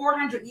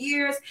 400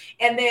 years.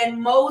 And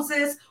then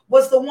Moses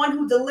was the one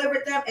who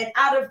delivered them. And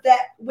out of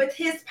that, with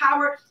his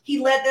power, he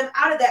led them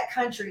out of that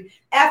country.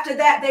 After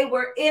that, they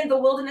were in the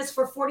wilderness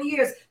for 40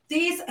 years.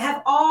 These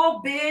have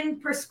all been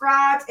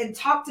prescribed and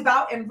talked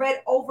about and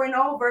read over and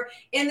over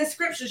in the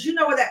scriptures. You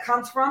know where that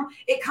comes from.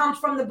 It comes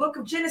from the book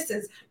of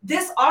Genesis.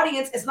 This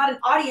audience is not an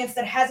audience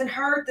that hasn't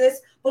heard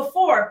this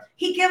before.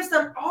 He gives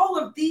them all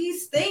of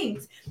these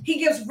things. He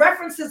gives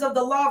references of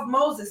the law of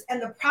Moses and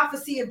the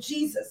prophecy of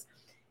Jesus.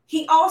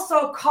 He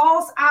also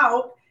calls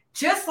out,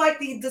 just like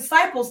the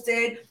disciples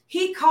did,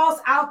 he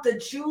calls out the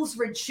Jews'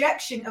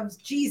 rejection of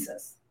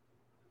Jesus.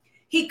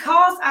 He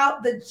calls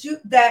out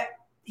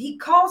he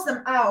calls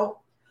them out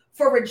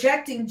for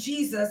rejecting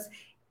Jesus,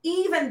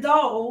 even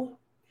though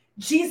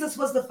Jesus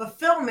was the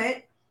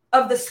fulfillment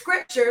of the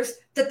scriptures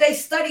that they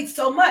studied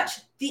so much.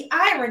 The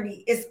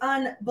irony is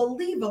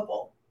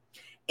unbelievable.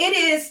 It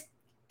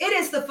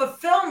is the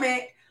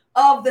fulfillment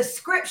of the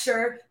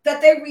scripture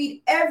that they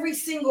read every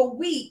single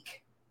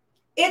week.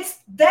 It's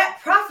that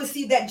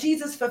prophecy that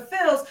Jesus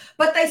fulfills,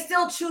 but they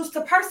still choose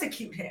to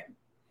persecute him.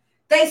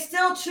 They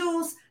still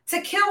choose to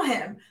kill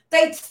him.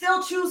 They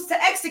still choose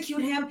to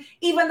execute him,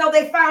 even though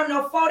they found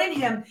no fault in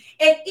him.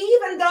 And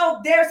even though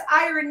there's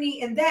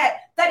irony in that,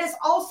 that is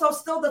also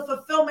still the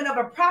fulfillment of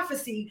a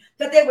prophecy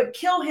that they would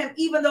kill him,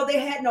 even though they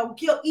had no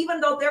guilt,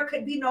 even though there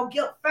could be no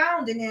guilt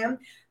found in him.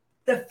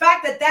 The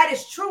fact that that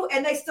is true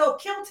and they still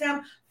killed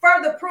him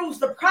further proves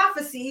the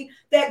prophecy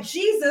that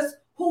Jesus,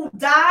 who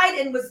died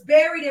and was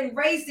buried and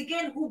raised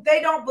again, who they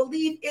don't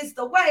believe is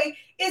the way,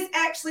 is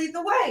actually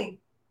the way.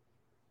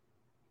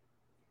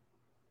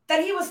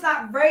 That he was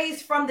not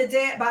raised from the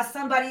dead by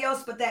somebody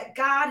else, but that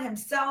God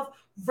himself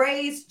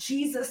raised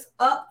Jesus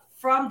up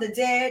from the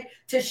dead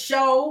to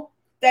show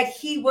that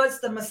he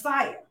was the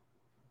Messiah.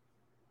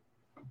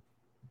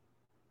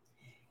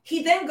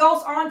 He then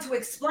goes on to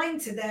explain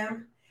to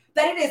them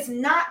that it is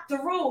not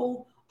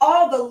through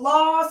all the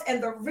laws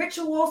and the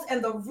rituals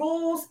and the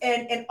rules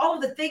and all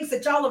of the things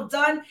that y'all have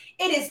done.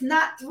 It is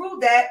not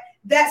through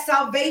that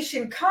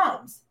salvation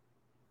comes.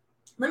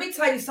 Let me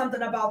tell you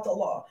something about the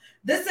law.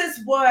 This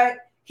is what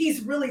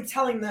he's really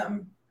telling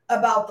them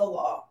about the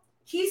law.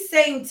 He's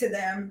saying to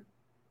them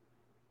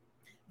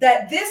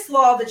that this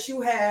law that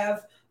you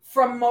have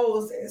from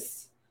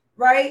Moses,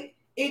 right?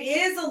 It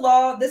is a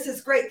law. This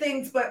is great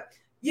things, but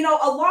you know,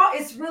 a law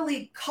is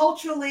really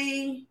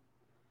culturally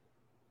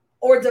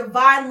or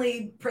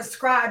divinely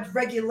prescribed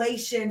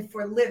regulation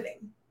for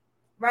living,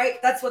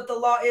 right? That's what the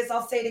law is.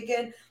 I'll say it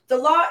again. The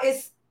law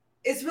is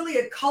really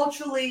a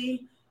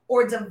culturally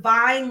or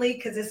divinely,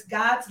 because it's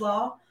God's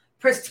law,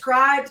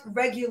 prescribed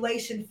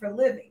regulation for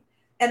living.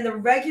 And the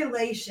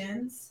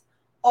regulations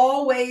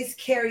always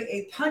carry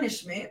a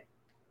punishment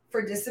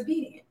for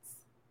disobedience.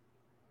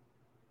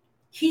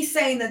 He's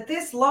saying that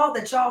this law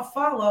that y'all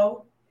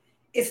follow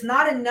is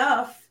not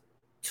enough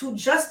to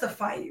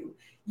justify you.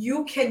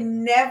 You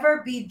can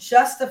never be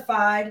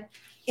justified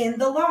in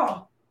the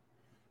law.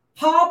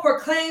 Paul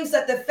proclaims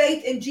that the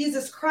faith in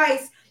Jesus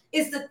Christ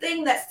is the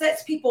thing that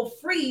sets people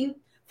free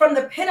from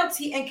the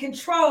penalty and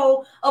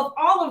control of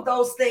all of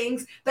those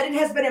things that it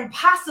has been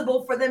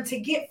impossible for them to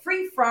get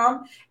free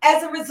from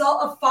as a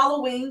result of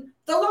following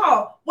the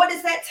law. What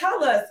does that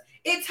tell us?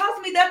 It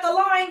tells me that the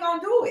law ain't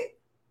gonna do it.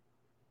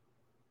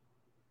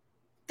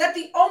 That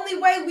the only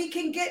way we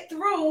can get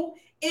through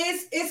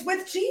is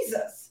with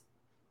Jesus.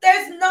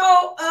 There's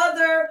no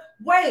other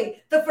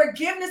way. The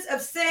forgiveness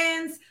of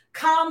sins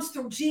comes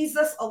through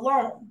Jesus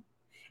alone.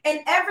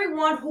 And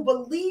everyone who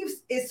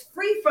believes is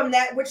free from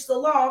that which the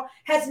law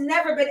has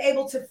never been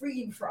able to free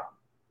you from.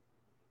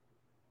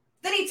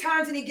 Then he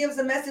turns and he gives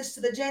a message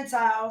to the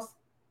Gentiles.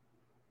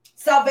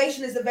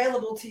 Salvation is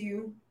available to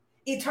you.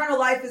 Eternal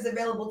life is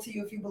available to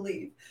you if you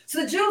believe.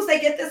 So the Jews, they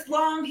get this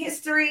long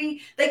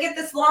history. They get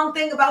this long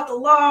thing about the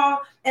law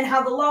and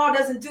how the law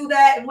doesn't do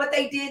that and what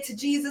they did to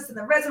Jesus and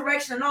the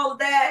resurrection and all of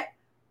that.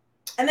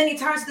 And then he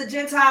turns to the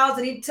Gentiles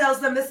and he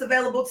tells them this is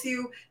available to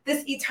you.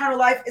 This eternal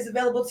life is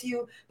available to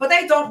you. But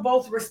they don't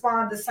both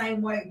respond the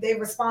same way. They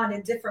respond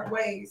in different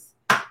ways.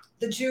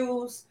 The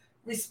Jews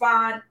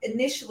respond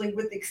initially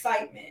with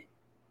excitement,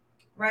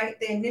 right?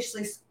 They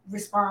initially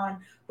respond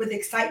with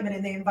excitement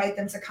and they invite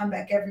them to come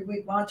back every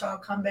week. Why don't y'all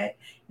come back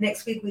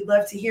next week? We'd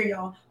love to hear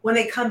y'all. When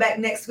they come back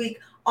next week,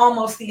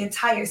 almost the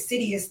entire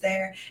city is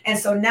there. And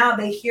so now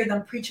they hear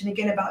them preaching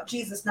again about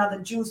Jesus. Now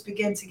the Jews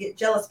begin to get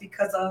jealous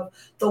because of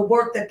the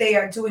work that they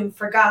are doing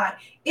for God.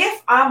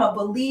 If I'm a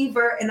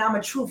believer and I'm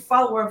a true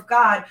follower of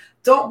God,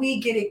 don't we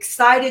get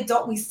excited?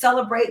 Don't we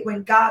celebrate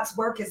when God's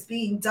work is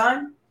being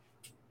done?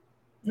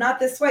 Not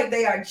this way.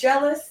 They are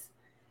jealous.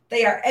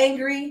 They are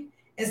angry.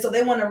 And so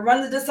they want to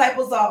run the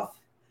disciples off.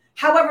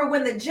 However,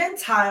 when the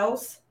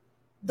Gentiles,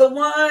 the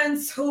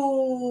ones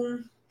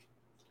who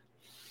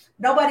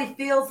nobody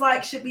feels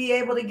like should be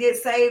able to get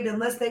saved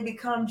unless they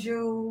become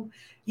Jew,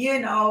 you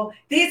know,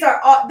 the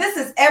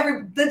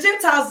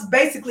Gentiles is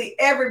basically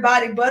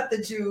everybody but the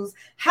Jews.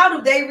 How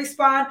do they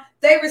respond?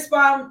 They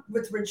respond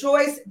with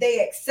rejoice.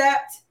 They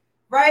accept,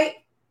 right?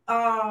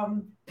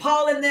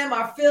 Paul and them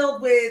are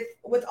filled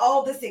with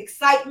all this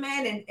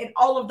excitement and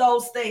all of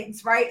those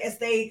things, right? As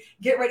they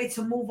get ready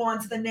to move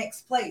on to the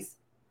next place.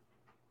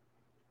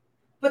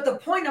 But the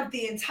point of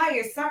the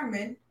entire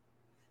sermon,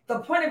 the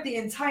point of the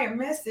entire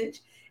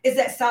message is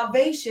that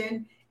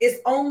salvation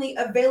is only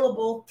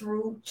available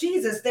through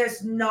Jesus.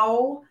 There's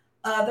no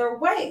other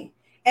way.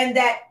 And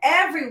that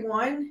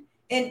everyone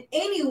and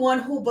anyone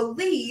who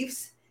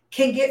believes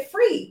can get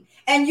free.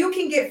 And you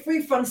can get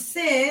free from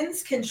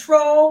sins,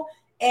 control,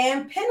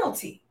 and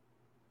penalty.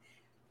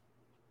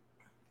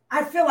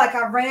 I feel like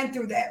I ran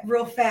through that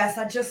real fast.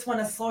 I just want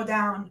to slow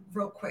down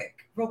real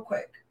quick.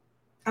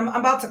 I'm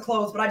about to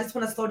close, but I just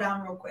want to slow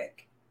down real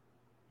quick.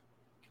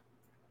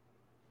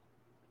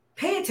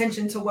 Pay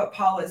attention to what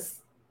Paul is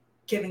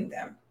giving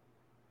them.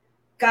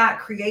 God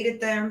created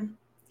them.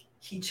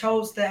 He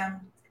chose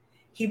them.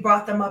 He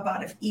brought them up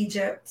out of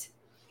Egypt.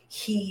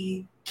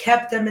 He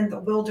kept them in the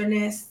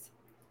wilderness.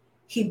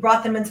 He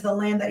brought them into the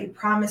land that he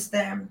promised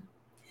them.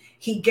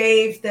 He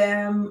gave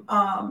them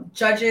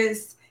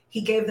judges.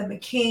 He gave them a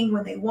king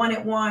when they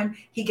wanted one.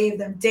 He gave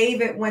them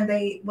David when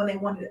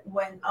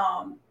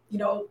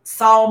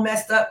Saul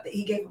messed up.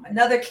 He gave him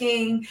another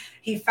king.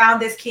 He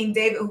found this King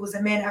David, who was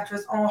a man after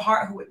his own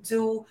heart, who would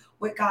do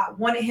what God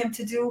wanted him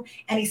to do.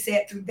 And he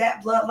said through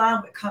that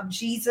bloodline would come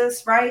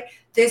Jesus, right?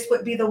 This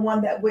would be the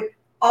one that would,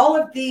 all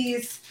of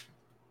these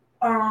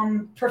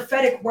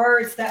prophetic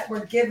words that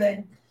were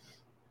given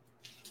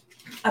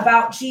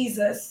about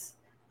Jesus,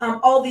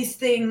 all these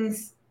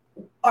things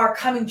are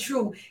coming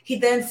true. He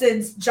then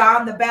sends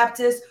John the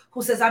Baptist,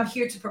 who says, I'm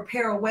here to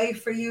prepare a way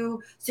for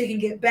you so you can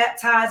get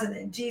baptized. And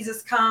then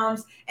Jesus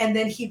comes, and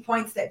then he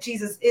points that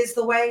Jesus is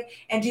the way.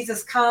 And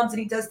Jesus comes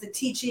and he does the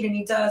teaching and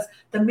he does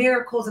the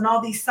miracles and all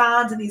these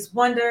signs and these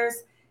wonders.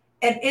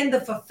 And in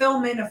the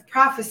fulfillment of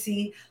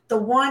prophecy, the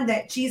one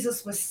that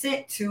Jesus was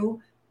sent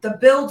to, the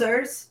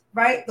builders,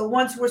 right? The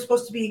ones who were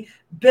supposed to be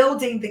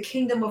building the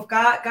kingdom of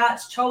God,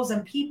 God's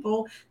chosen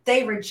people,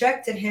 they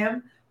rejected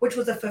him, which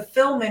was a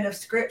fulfillment of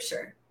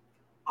scripture.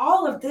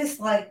 All of this,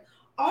 like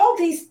all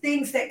these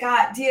things that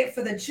God did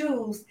for the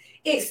Jews,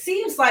 it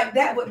seems like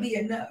that would be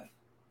enough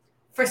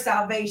for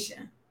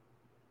salvation.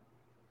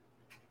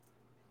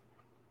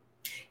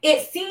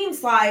 It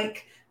seems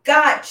like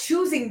God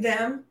choosing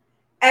them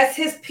as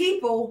his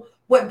people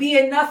would be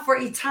enough for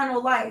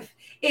eternal life.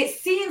 It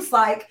seems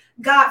like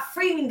God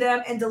freeing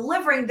them and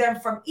delivering them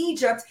from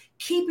Egypt,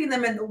 keeping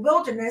them in the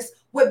wilderness,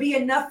 would be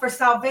enough for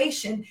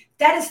salvation.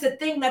 That is the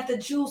thing that the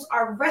Jews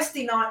are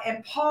resting on.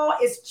 And Paul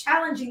is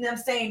challenging them,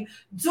 saying,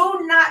 do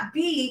not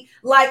be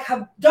like,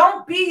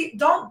 don't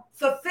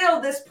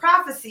fulfill this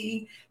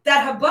prophecy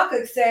that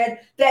Habakkuk said,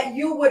 that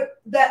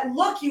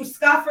look, you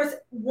scoffers,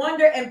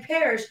 wonder and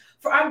perish,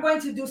 for I'm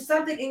going to do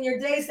something in your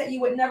days that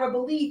you would never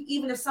believe,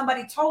 even if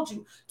somebody told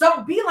you.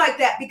 Don't be like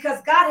that,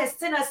 because God has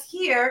sent us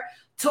here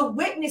to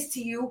witness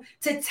to you,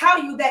 to tell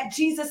you that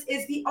Jesus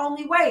is the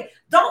only way.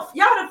 Y'all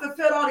have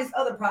fulfilled all these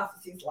other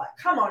prophecies. Like,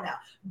 come on now.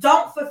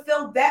 Don't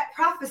fulfill that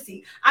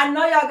prophecy. I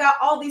know y'all got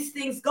all these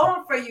things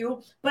going for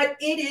you, but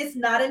it is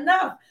not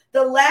enough.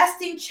 The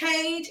lasting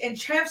change and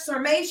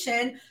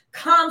transformation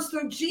comes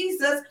through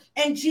Jesus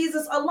and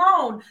Jesus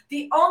alone.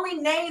 The only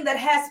name that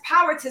has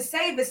power to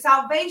save is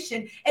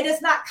salvation. It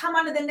does not come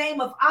under the name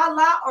of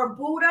Allah or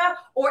Buddha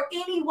or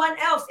anyone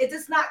else. It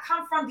does not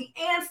come from the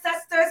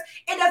ancestors.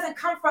 It doesn't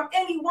come from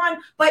anyone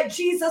but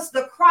Jesus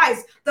the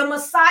Christ, the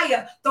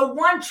Messiah, the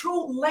one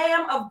true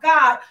Lamb of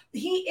God.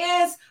 He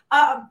is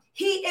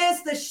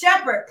the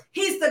shepherd.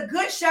 He's the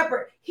good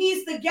shepherd.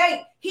 He's the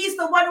gate. He's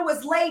the one who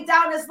has laid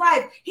down his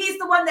life. He's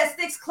the one that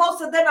sticks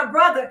closer than a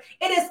brother.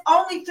 It is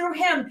only through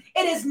him.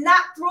 It is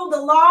not through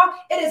the law.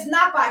 It is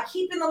not by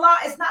keeping the law.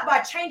 It's not by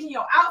changing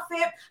your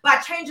outfit, by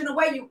changing the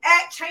way you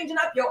act, changing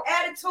up your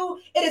attitude.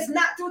 It is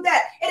not through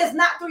that. It is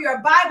not through your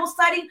Bible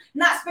study,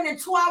 not spending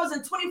 2 hours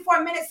and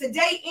 24 minutes a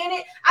day in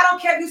it. I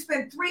don't care if you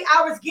spend 3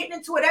 hours getting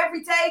into it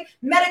every day,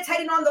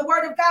 meditating on the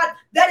word of God.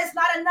 That is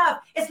not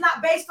enough. It's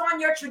not based on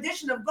your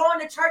tradition of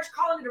going to church,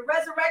 calling it a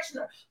resurrection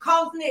or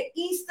calling it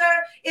Easter.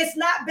 It's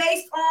not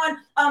based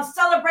on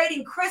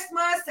celebrating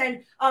Christmas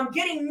and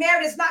getting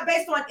married. It's not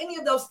based on any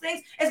of those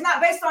things. It's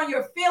not based on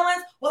your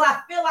feelings. Well,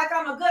 I feel like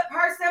I'm a good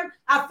person.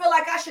 I feel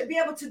like I should be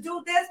able to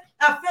do this.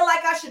 I feel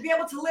like I should be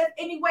able to live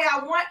any way I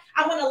want.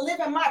 I want to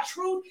live in my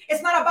truth.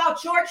 It's not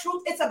about your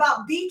truth. It's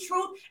about the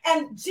truth.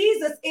 And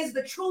Jesus is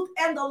the truth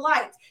and the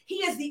light. He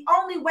is the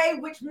only way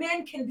which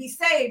men can be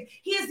saved.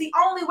 He is the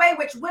only way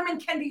which women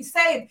can be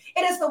saved.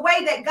 It is the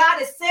way that God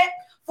has sent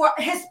for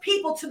his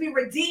people to be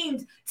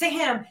redeemed to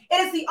him. It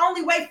is the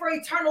only way for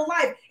eternal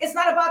life. It's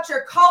not about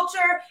your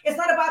culture. It's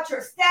not about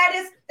your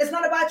status. It's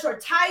not about your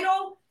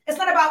title. It's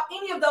not about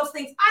any of those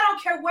things. I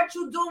don't care what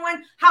you're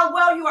doing, how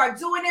well you are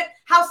doing it,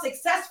 how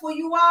successful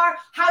you are,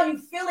 how you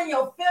feel in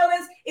your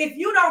feelings. If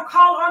you don't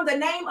call on the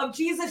name of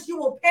Jesus, you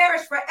will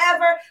perish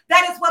forever.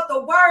 That is what the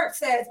word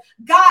says.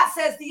 God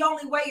says the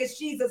only way is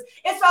Jesus.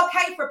 It's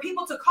okay for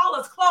people to call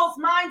us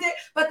closed-minded,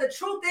 but the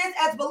truth is,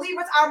 as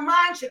believers, our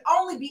mind should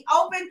only be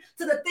open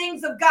to the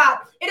things of God.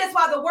 It is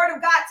why the word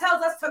of God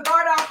tells us to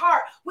guard our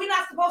heart. We're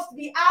not supposed to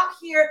be out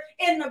here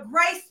in the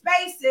gray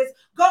spaces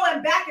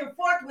going back and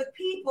forth with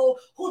people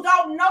who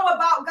don't know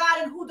about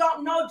God and who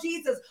don't know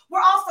Jesus.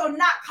 We're also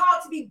not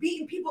called to be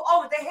beating people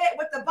over the head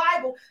with the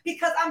Bible,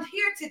 because I'm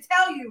here to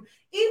tell you,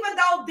 even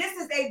though this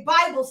is a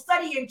Bible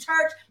study in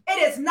church,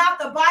 it is not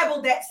the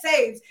Bible that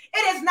saves.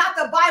 It is not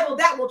the Bible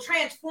that will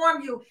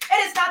transform you.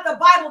 It is not the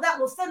Bible that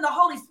will send the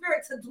Holy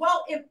Spirit to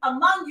dwell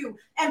among you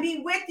and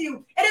be with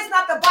you. It is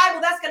not the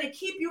Bible that's going to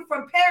keep you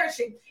from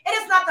perishing. It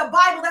is not the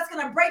Bible that's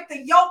going to break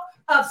the yoke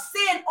of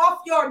sin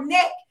off your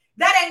neck.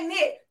 That ain't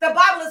it. The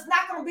Bible is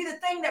not going to be the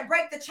thing that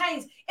break the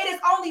chains. It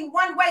is only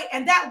one way,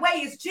 and that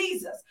way is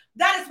Jesus.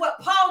 That is what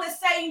Paul is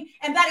saying,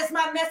 and that is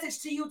my message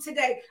to you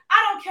today.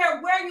 I don't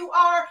care where you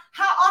are,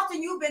 how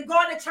often you've been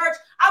going to church.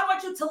 I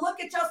want you to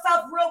look at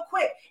yourself real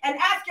quick and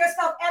ask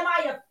yourself, am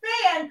I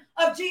a fan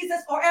of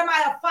Jesus or am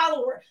I a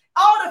follower?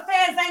 All the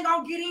fans ain't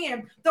going to get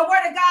in. The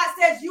word of God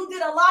says you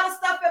did a lot of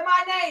stuff in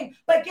my name,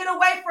 but get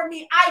away from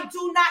me. I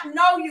do not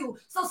know you.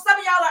 So some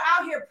of y'all are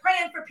out here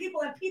praying for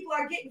people and people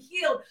are getting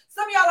healed.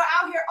 Some of y'all are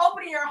out here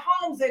opening your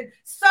homes and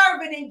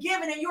serving and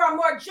giving, and you are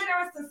more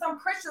generous than some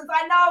Christians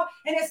I know,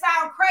 and it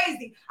sounds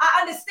crazy.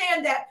 I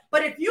understand that.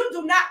 But if you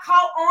do not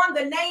call on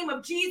the name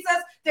of Jesus,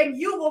 then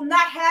you will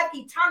not have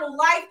eternal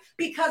life,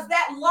 because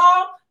that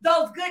law,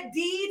 those good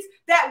deeds,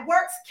 that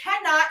works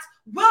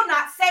will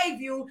not save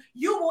you.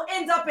 You will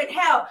end up in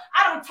hell.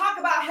 I don't talk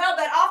about hell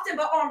that often,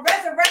 but on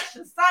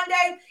Resurrection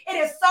Sunday, it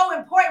is so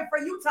important for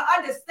you to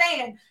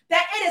understand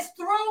that it is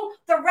through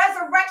the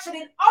resurrection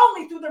and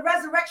only through the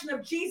resurrection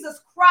of Jesus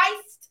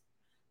Christ,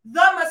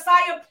 the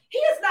Messiah. He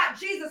is not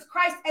Jesus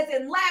Christ as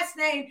in last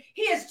name.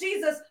 He is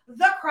Jesus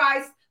the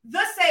Christ,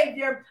 the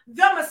Savior,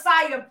 the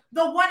Messiah,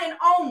 the one and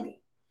only.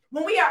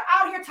 When we are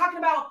out here talking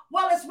about,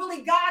 well, it's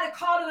really God and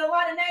called it a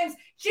lot of names,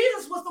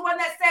 Jesus was the one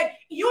that said,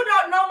 you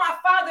don't know my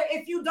Father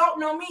if you don't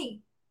know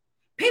me.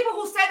 People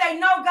who say they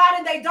know God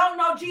and they don't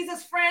know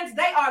Jesus, friends,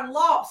 they are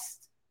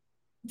lost.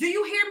 Do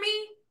you hear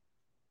me?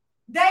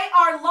 They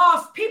are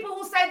lost. People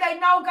who say they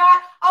know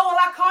God, oh, well,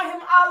 I call him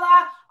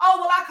Allah.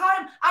 Oh, well, I call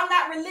him, I'm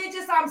not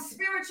religious, I'm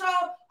spiritual.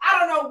 I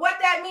don't know what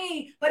that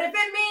means. But if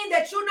it means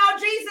that you know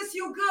Jesus,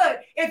 you good.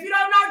 If you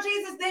don't know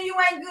Jesus, then you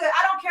ain't good.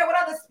 I don't care what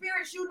other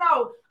spirits you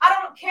know. I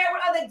don't care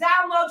what other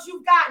downloads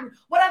you've gotten,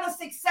 what other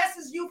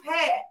successes you've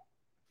had.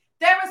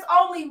 There is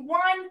only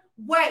one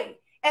way.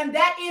 And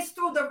that is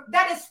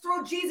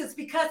through Jesus,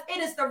 because it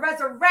is the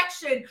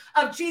resurrection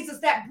of Jesus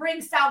that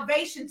brings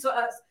salvation to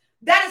us.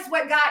 That is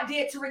what God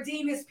did to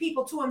redeem his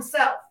people to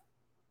himself.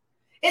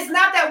 It's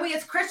not that we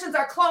as Christians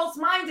are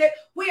closed-minded.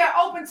 We are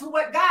open to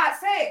what God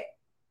said.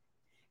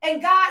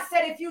 And God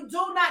said, if you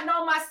do not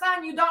know my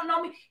son, you don't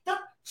know me.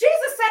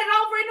 Jesus said it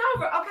over and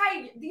over.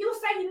 Okay, you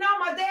say you know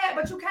my dad,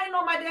 but you can't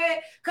know my dad,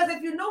 because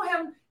if you knew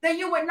him, then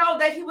you would know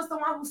that he was the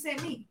one who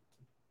sent me.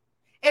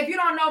 If you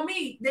don't know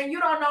me, then you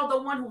don't know the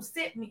one who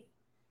sent me.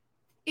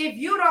 If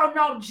you don't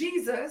know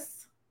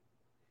Jesus,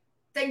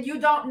 then you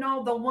don't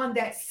know the one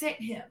that sent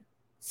him.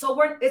 So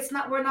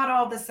we're not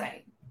all the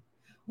same.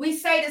 We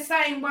say the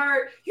same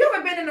word. You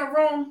ever been in a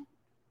room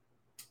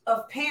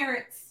of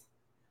parents,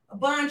 a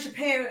bunch of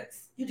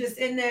parents? You just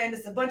in there and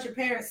there's a bunch of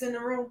parents in the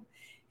room,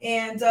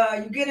 and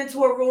you get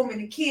into a room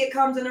and the kid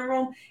comes in the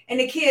room and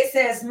the kid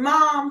says,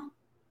 "Mom,"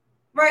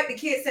 right? The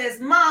kid says,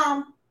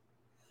 "Mom."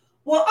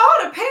 Well,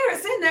 all the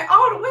parents in there,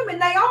 all the women,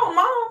 they all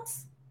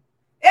moms.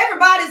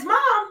 Everybody's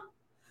mom.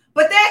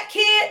 But that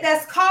kid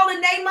that's calling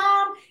their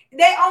mom,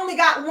 they only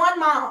got one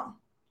mom.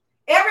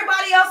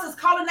 Everybody else is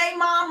calling their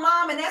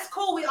mom, and that's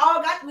cool. We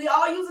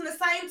all using the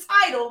same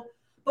title,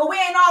 but we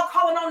ain't all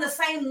calling on the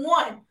same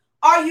one.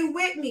 Are you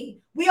with me?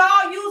 We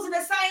all using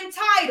the same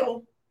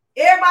title.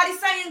 Everybody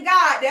saying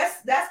God.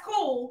 That's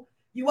cool.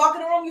 You walk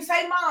in the room, you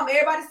say mom,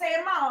 everybody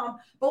saying mom,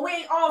 but we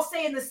ain't all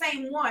saying the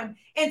same one.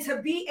 And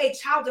to be a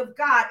child of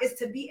God is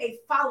to be a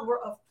follower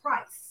of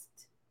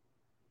Christ.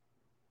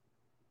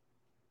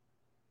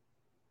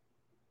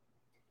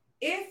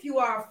 If you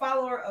are a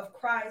follower of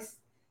Christ,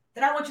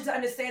 then I want you to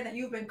understand that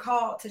you've been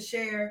called to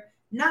share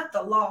not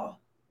the law,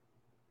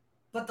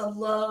 but the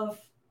love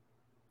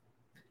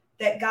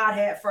that God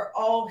had for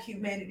all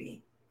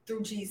humanity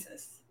through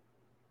Jesus.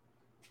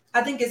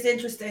 I think it's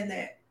interesting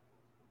that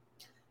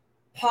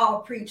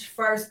Paul preached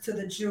first to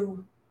the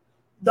Jew,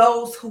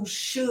 those who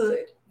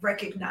should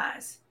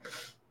recognize.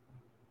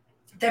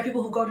 There are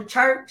people who go to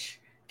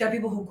church. There are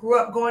people who grew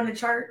up going to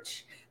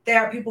church.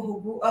 There are people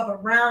who grew up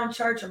around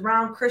church,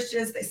 around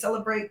Christians. They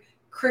celebrate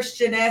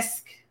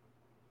Christian-esque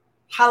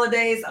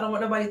holidays. I don't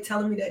want nobody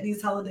telling me that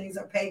these holidays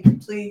are pagan.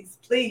 Please,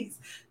 please.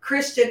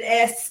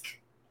 Christian-esque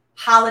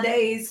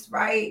holidays,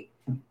 right?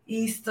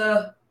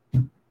 Easter,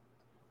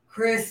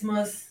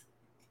 Christmas,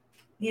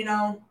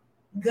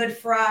 Good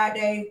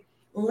Friday,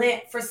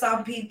 Lent for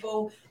some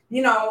people.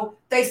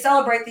 They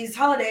celebrate these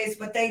holidays,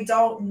 but they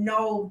don't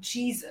know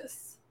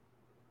Jesus.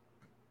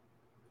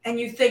 And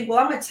you think, well,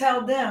 I'm going to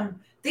tell them.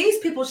 These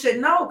people should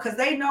know, because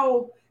they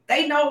know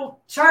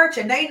church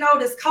and they know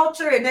this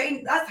culture, and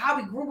that's how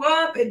we grew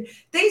up. And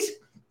it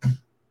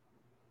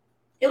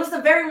was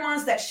the very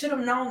ones that should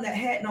have known that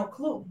had no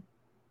clue.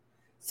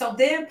 So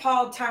then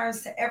Paul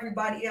turns to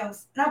everybody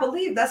else. And I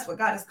believe that's what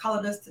God is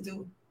calling us to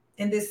do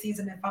in this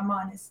season, if I'm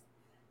honest.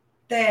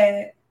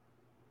 That,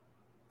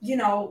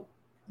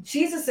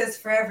 Jesus is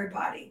for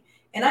everybody.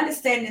 And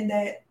understanding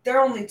that there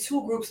are only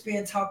two groups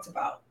being talked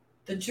about,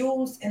 the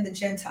Jews and the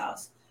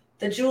Gentiles.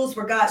 The Jews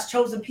were God's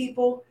chosen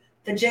people.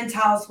 The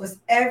Gentiles was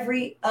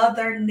every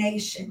other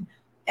nation,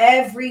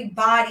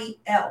 everybody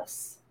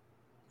else.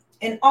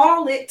 And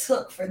all it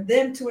took for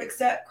them to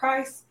accept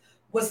Christ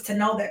was to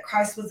know that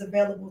Christ was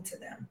available to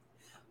them.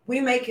 We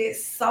make it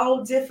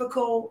so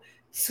difficult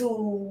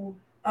to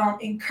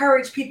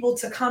encourage people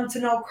to come to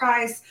know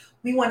Christ.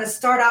 We want to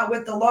start out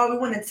with the law. We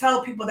want to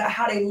tell people that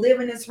how they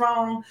live in is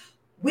wrong.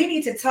 We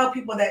need to tell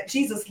people that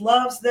Jesus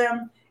loves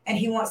them and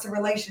he wants a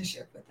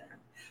relationship with them.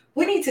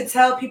 We need to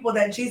tell people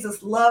that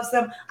Jesus loves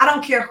them. I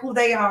don't care who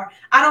they are.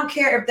 I don't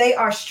care if they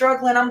are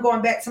struggling. I'm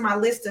going back to my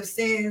list of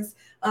sins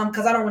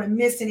because I don't want to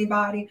miss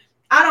anybody.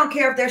 I don't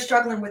care if they're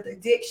struggling with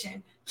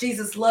addiction.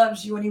 Jesus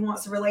loves you and he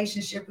wants a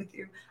relationship with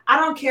you. I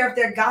don't care if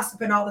they're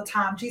gossiping all the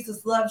time.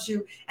 Jesus loves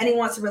you and he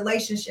wants a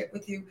relationship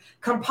with you.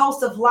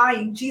 Compulsive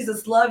lying.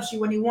 Jesus loves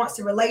you and he wants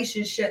a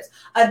relationship.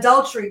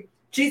 Adultery.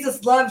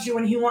 Jesus loves you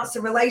and he wants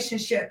a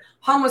relationship.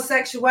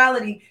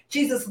 Homosexuality.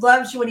 Jesus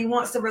loves you and he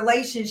wants a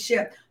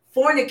relationship.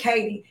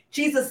 Fornicating.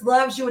 Jesus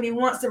loves you and he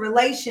wants a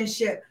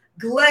relationship.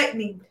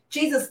 Gluttony.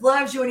 Jesus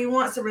loves you and he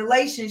wants a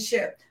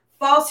relationship.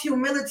 False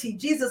humility.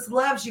 Jesus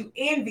loves you.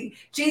 Envy.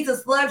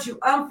 Jesus loves you.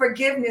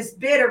 Unforgiveness.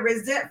 Bitter.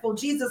 Resentful.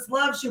 Jesus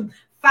loves you.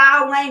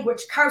 Foul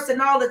language.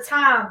 Cursing all the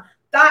time.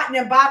 Thoughting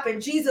and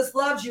bopping. Jesus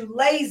loves you.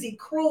 Lazy.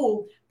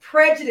 Cruel.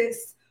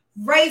 Prejudice.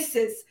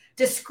 Racist.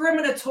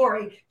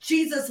 Discriminatory.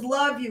 Jesus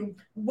love you.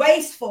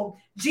 Wasteful.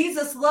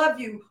 Jesus love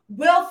you.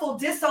 Willful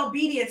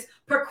disobedience.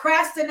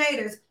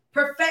 Procrastinators.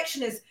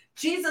 Perfectionists.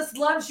 Jesus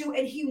loves you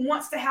and he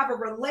wants to have a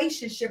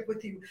relationship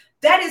with you.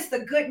 That is the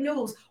good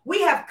news.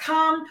 We have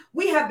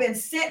been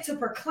sent to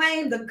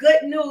proclaim the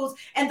good news.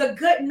 And the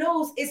good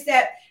news is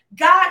that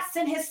God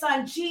sent his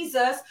son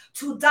Jesus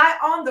to die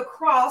on the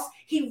cross.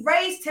 He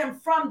raised him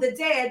from the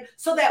dead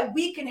so that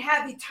we can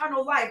have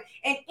eternal life.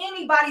 And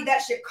anybody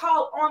that should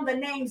call on the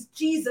names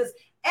Jesus,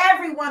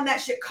 everyone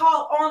that should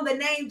call on the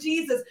name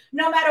Jesus,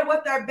 no matter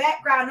what their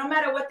background, no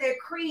matter what their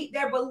creed,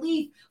 their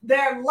belief,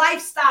 their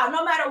lifestyle,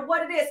 no matter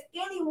what it is,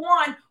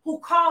 anyone who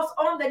calls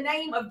on the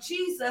name of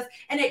Jesus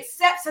and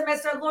accepts him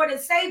as their Lord and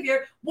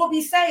Savior will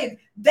be saved.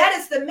 That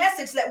is the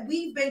message that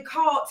we've been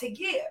called to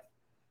give.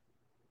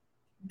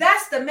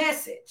 That's the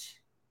message.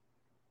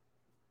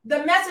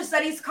 The message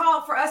that he's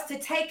called for us to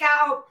take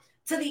out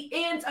to the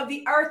ends of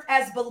the earth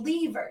as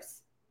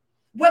believers.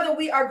 Whether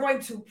we are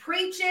going to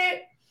preach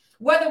it,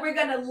 whether we're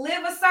going to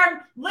live a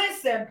certain,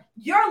 listen,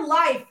 your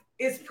life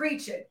is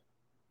preaching,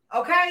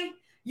 okay?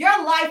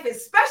 Your life,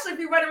 especially if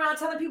you run around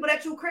telling people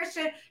that you're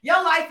Christian,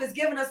 your life is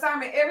giving a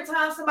sermon every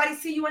time somebody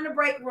see you in the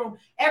break room,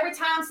 every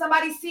time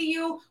somebody see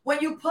you when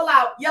you pull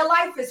out, your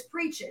life is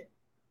preaching.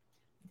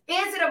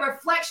 Is it a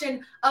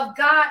reflection of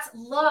God's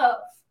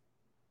love?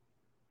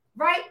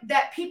 Right?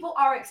 That people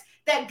are,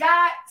 that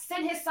God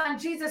sent his son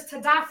Jesus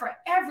to die for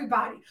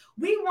everybody.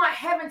 We want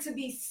heaven to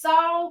be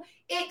so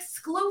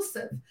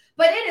exclusive,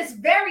 but it is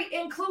very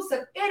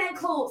inclusive. It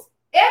includes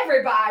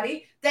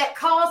everybody that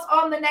calls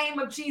on the name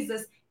of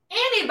Jesus.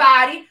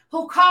 Anybody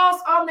who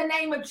calls on the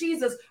name of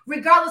Jesus,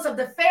 regardless of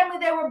the family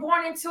they were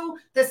born into,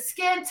 the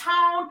skin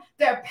tone,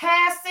 their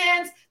past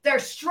sins, their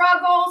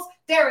struggles,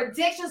 their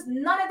addictions,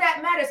 none of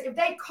that matters. If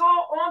they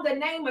call on the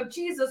name of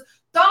Jesus,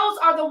 those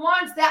are the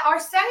ones that are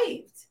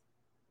saved.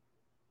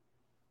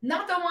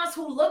 Not the ones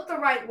who look the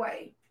right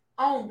way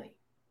only,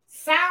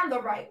 sound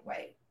the right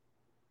way,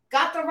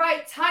 got the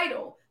right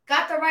title,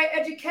 got the right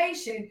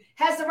education,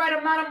 has the right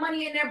amount of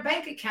money in their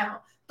bank account.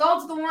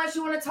 Those are the ones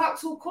you want to talk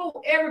to.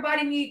 Cool.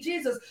 Everybody needs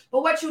Jesus.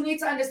 But what you need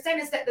to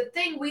understand is that the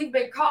thing we've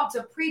been called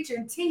to preach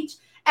and teach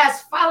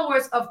as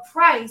followers of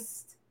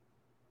Christ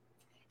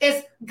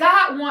is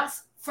God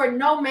wants for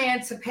no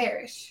man to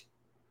perish.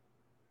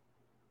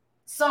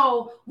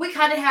 So we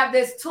kind of have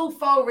this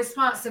twofold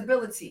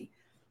responsibility.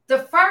 The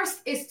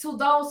first is to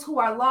those who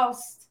are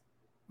lost,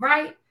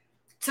 right?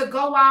 To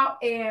go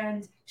out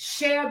and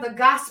share the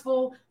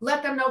gospel,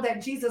 let them know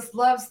that Jesus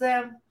loves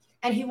them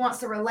and he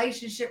wants a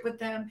relationship with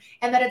them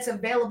and that it's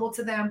available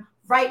to them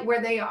right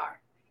where they are.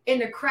 In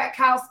the crack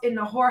house, in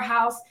the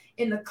whorehouse,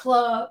 in the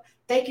club,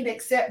 they can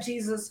accept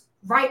Jesus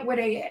right where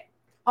they at.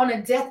 On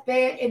a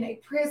deathbed, in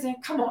a prison,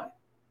 come on.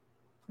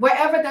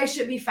 Wherever they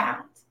should be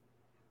found,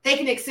 they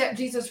can accept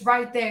Jesus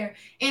right there.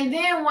 And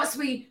then once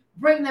we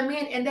bring them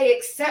in and they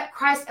accept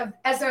Christ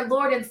as their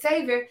Lord and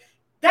Savior,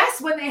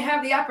 that's when they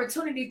have the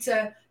opportunity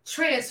to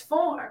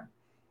transform.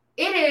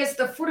 It is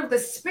the fruit of the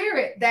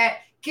Spirit that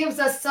gives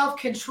us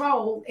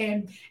self-control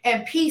and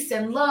peace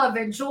and love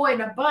and joy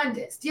and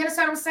abundance. Do you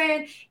understand what I'm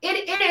saying?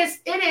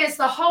 It is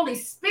the Holy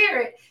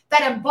Spirit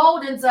that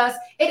emboldens us.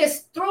 It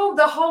is through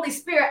the Holy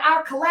Spirit,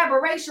 our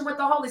collaboration with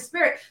the Holy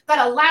Spirit,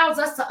 that allows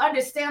us to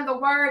understand the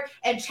word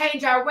and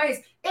change our ways.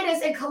 It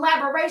is in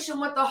collaboration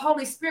with the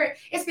Holy Spirit.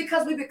 It's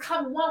because we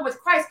become one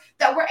with Christ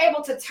that we're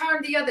able to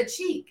turn the other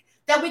cheek,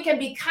 that we can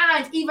be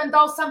kind even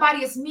though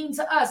somebody is mean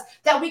to us,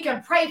 that we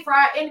can pray for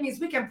our enemies,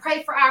 we can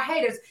pray for our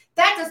haters.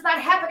 That does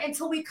not happen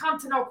until we come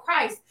to know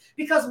Christ,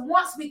 because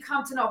once we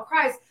come to know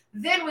Christ,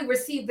 then we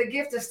receive the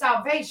gift of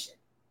salvation.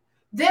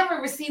 Then we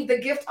receive the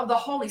gift of the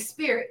Holy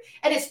Spirit.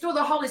 And it's through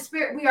the Holy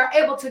Spirit we are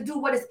able to do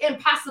what is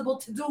impossible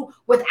to do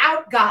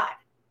without God.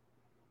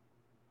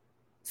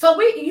 So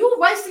you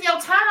wasting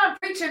your time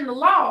preaching the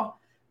law.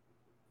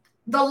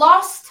 The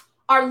lost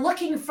are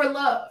looking for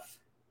love.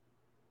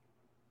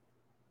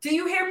 Do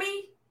you hear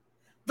me?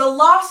 The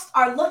lost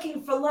are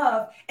looking for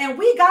love. And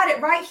we got it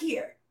right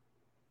here.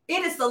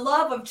 It is the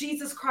love of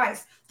Jesus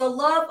Christ, the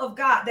love of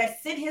God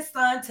that sent his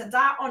son to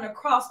die on the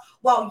cross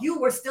while you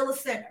were still a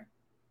sinner.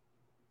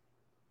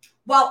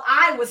 While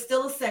I was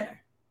still a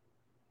sinner.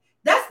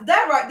 That's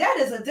that right. That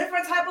is a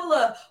different type of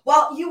love.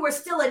 While you were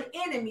still an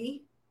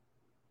enemy,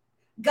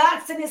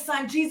 God sent his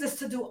son Jesus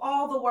to do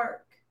all the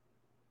work.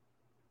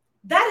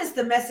 That is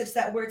the message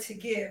that we're to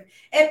give.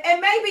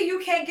 And maybe you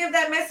can't give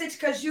that message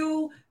because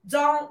you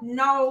don't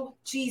know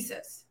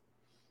Jesus.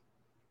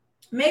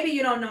 Maybe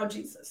you don't know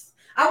Jesus.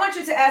 I want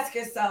you to ask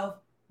yourself,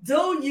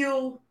 do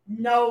you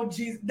know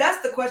Jesus?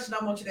 That's the question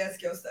I want you to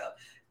ask yourself.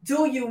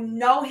 Do you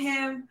know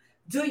him?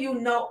 Do you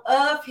know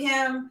of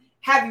him?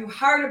 Have you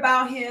heard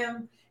about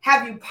him?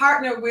 Have you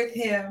partnered with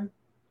him?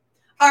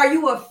 Are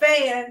you a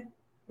fan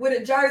with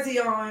a jersey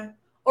on,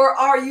 or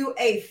are you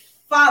a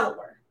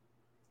follower?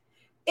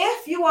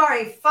 If you are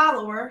a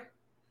follower,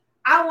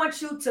 I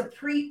want you to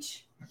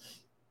preach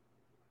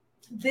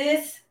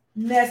this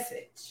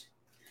message.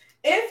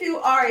 If you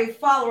are a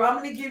follower,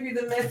 I'm going to give you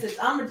the message.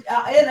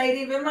 It ain't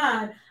even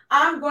mine.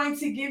 I'm going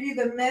to give you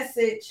the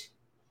message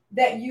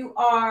that you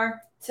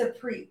are to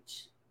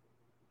preach.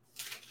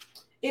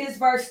 It is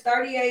verse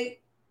 38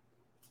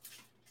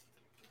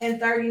 and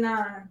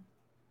 39.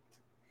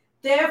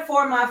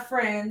 Therefore, my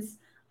friends,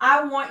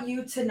 I want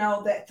you to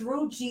know that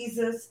through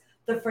Jesus,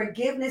 the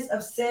forgiveness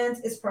of sins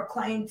is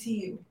proclaimed to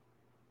you.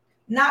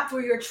 Not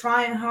through your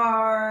trying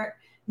hard,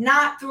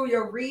 not through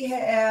your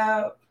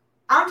rehab.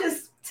 I'm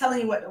just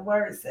telling you what the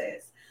word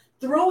says.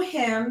 Through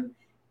him,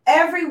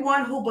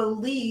 everyone who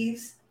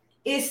believes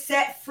is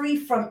set free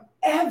from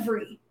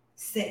every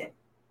sin.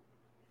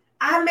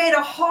 I made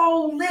a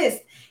whole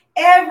list.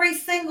 Every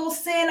single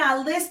sin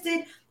I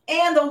listed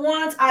and the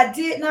ones I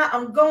did not,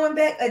 I'm going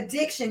back: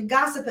 addiction,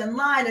 gossip and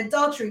lying,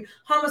 adultery,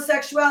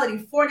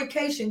 homosexuality,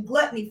 fornication,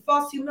 gluttony,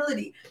 false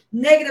humility,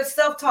 negative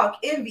self-talk,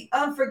 envy,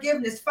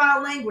 unforgiveness,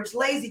 foul language,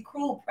 lazy,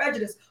 cruel,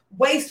 prejudice,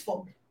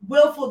 wasteful,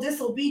 willful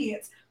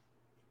disobedience.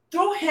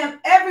 Through him,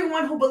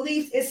 everyone who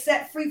believes is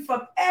set free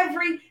from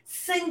every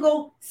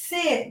single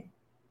sin.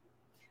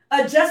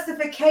 A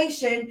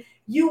justification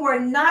you were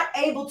not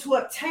able to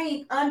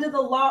obtain under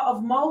the law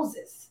of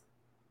Moses.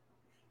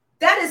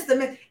 That is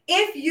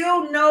if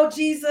you know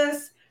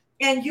Jesus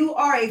and you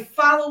are a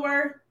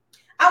follower,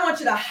 I want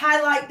you to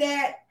highlight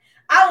that.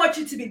 I want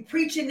you to be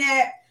preaching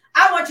that.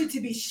 I want you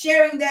to be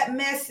sharing that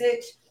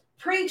message.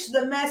 Preach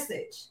the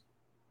message.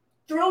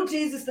 Through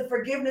Jesus, the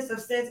forgiveness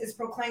of sins is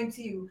proclaimed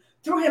to you.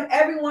 Through him,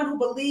 everyone who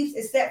believes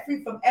is set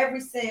free from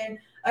every sin,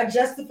 a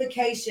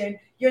justification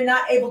you're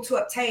not able to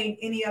obtain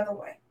any other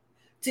way.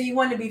 Do you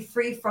want to be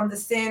free from the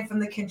sin, from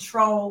the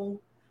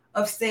control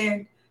of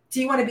sin?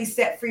 Do you want to be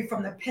set free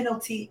from the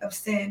penalty of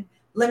sin?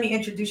 Let me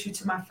introduce you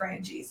to my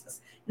friend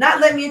Jesus.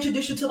 Not let me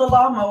introduce you to the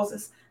law of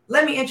Moses.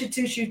 Let me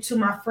introduce you to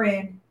my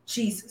friend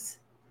Jesus.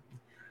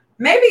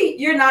 Maybe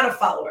you're not a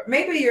follower.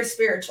 Maybe you're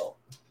spiritual.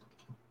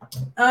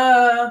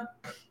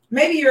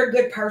 Maybe you're a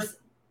good person.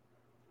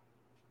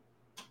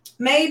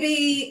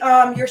 Maybe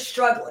you're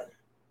struggling.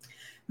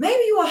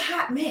 Maybe you're a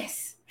hot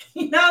mess.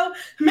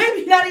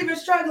 Maybe not even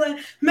struggling.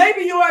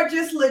 Maybe you are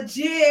just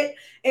legit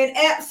an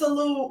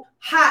absolute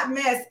hot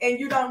mess and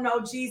you don't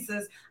know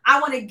Jesus. I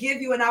want to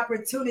give you an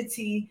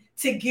opportunity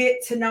to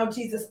get to know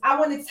Jesus. I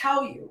want to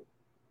tell you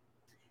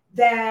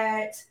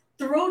that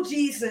through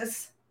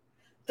Jesus,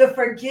 the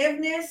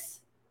forgiveness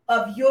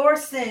of your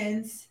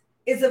sins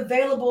is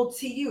available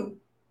to you.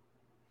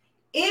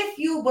 If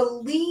you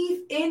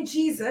believe in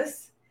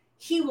Jesus,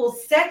 he will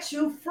set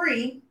you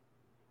free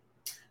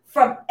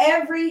from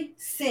every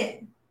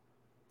sin.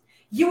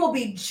 You will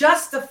be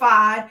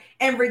justified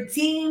and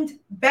redeemed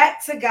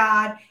back to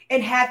God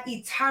and have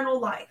eternal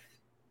life.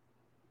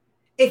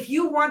 If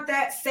you want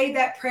that, say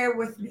that prayer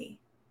with me.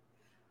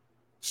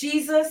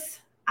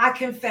 Jesus, I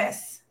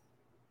confess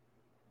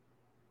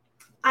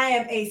I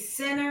am a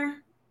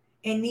sinner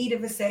in need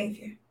of a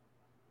Savior.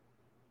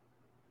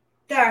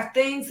 There are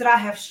things that I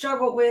have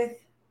struggled with,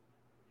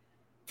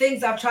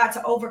 things I've tried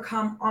to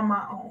overcome on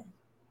my own.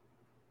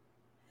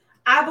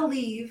 I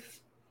believe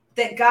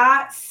that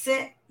God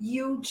sent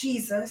you,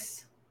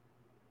 Jesus,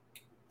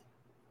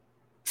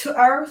 to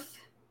earth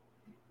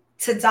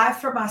to die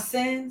for my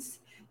sins,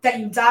 that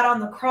you died on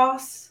the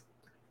cross,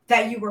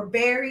 that you were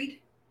buried,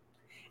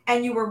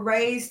 and you were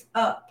raised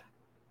up.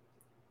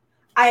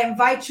 I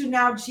invite you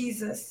now,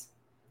 Jesus,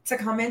 to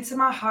come into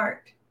my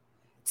heart,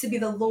 to be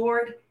the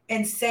Lord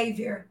and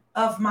Savior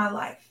of my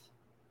life.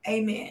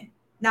 Amen.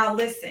 Now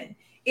listen,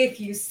 if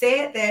you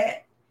said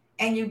that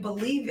and you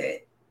believe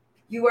it,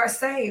 you are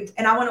saved.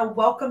 And I want to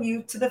welcome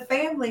you to the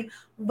family.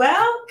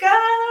 Welcome.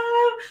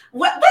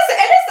 Listen,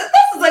 and this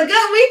is a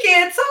good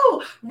weekend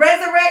too.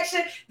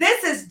 Resurrection.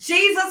 This is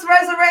Jesus'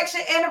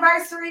 resurrection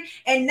anniversary.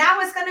 And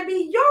now it's going to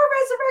be your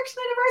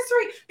resurrection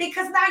anniversary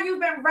because now you've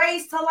been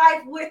raised to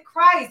life with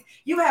Christ.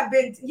 Your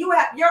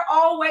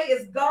old way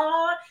is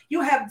gone.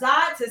 You have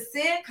died to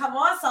sin. Come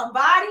on,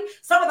 somebody.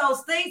 Some of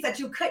those things that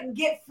you couldn't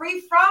get free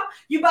from,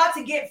 you about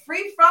to get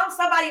free from.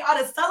 Somebody ought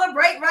to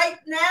celebrate right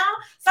now.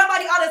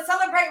 Somebody ought to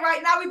celebrate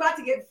right now. We about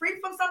to get free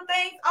from some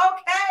things.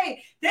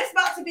 Okay. This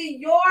about to be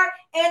your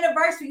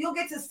anniversary. You'll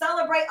get to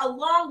celebrate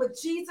along with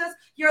Jesus,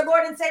 your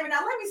Lord and Savior.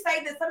 Now, let me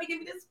say this. Let me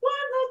give you this one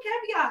little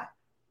caveat.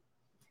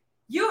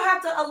 You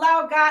have to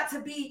allow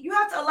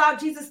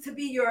Jesus to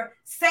be your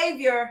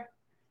Savior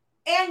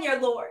and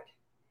your Lord.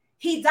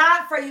 He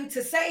died for you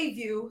to save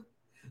you.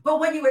 But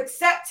when you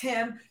accept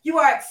him, you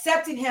are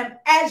accepting him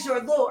as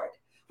your Lord,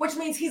 which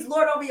means he's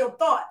Lord over your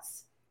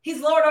thoughts. He's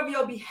Lord over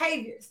your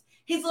behaviors.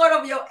 He's Lord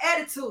over your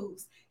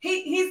attitudes.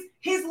 He's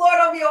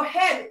Lord over your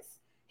habits.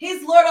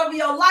 He's Lord over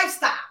your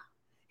lifestyle.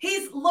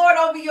 He's Lord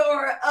over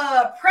your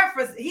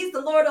preferences. He's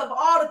the Lord of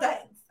all the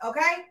things,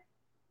 okay?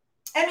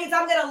 That means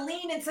I'm going to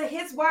lean into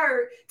his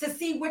word to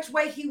see which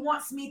way he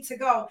wants me to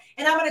go.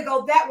 And I'm going to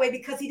go that way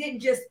because he didn't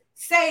just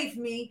save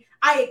me.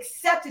 I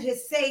accepted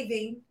his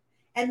saving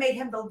and made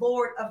him the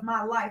Lord of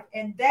my life.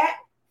 And that,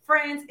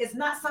 friends, is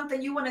not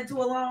something you want to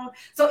do alone.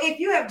 So if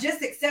you have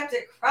just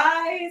accepted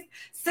Christ,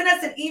 send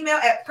us an email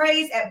at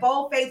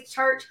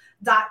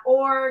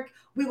praise@boldfaithchurch.org.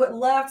 We would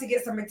love to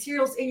get some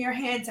materials in your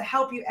hand to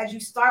help you as you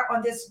start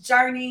on this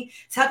journey,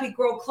 to help you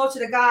grow closer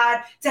to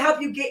God, to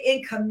help you get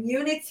in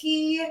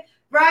community,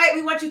 right?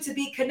 We want you to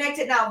be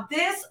connected. Now,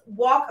 this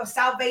walk of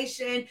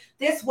salvation,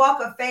 this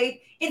walk of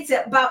faith, it's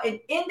about an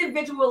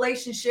individual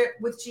relationship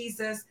with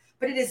Jesus,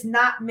 but it is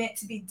not meant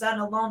to be done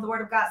alone. The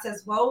word of God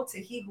says, woe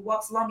to he who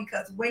walks alone,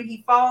 because when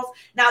he falls,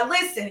 now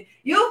listen,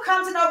 you've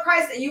come to know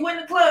Christ and you in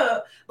the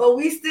club, but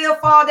we still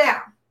fall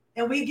down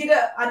and we get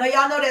up. I know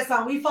y'all know that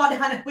song. We fall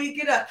down and we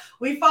get up.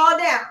 We fall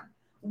down.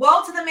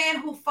 Woe to the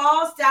man who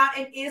falls down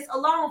and is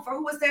alone, for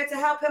who is there to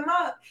help him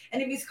up?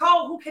 And if he's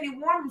cold, who can he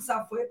warm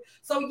himself with?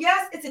 So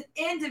yes, it's an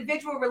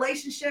individual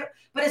relationship,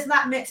 but it's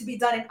not meant to be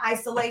done in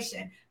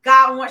isolation.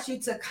 God wants you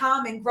to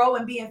come and grow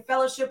and be in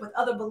fellowship with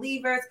other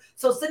believers.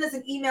 So send us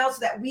an email so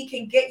that we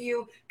can get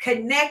you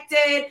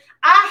connected.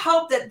 I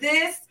hope that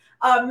this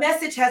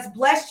message has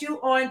blessed you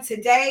on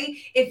today.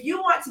 If you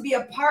want to be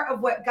a part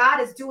of what God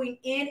is doing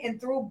in and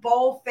through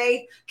Bold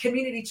Faith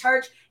Community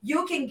Church,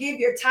 you can give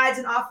your tithes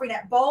and offering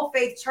at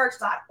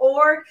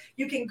boldfaithchurch.org.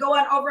 You can go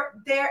on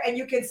over there and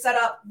you can set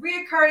up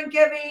recurring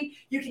giving.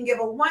 You can give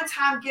a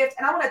one-time gift.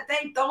 And I want to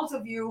thank those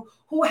of you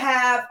who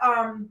have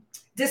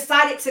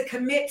decided to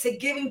commit to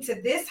giving to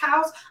this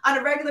house on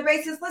a regular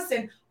basis.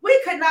 Listen,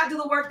 we could not do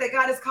the work that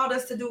God has called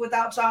us to do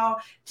without y'all.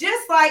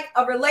 Just like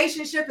a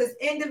relationship is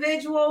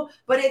individual,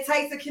 but it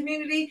takes a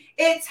community.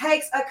 It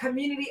takes a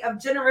community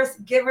of generous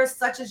givers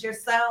such as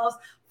yourselves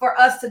for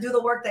us to do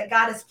the work that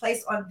God has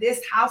placed on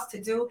this house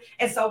to do.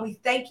 And so we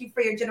thank you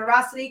for your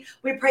generosity.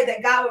 We pray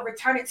that God will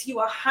return it to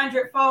you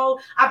 100-fold.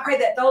 I pray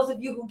that those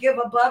of you who give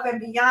above and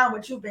beyond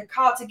what you've been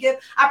called to give,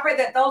 I pray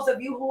that those of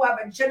you who have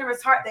a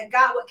generous heart, that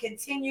God would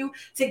continue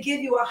to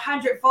give you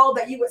 100-fold,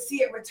 that you would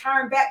see it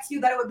return back to you,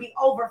 that it would be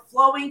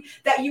overflowing,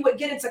 that you would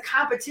get into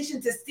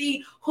competition to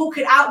see who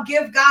could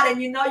outgive God.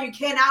 And you know you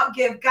can't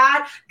outgive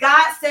God.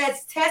 God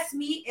says, test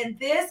me in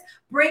this.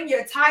 Bring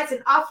your tithes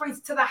and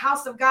offerings to the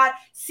house of God.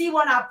 See,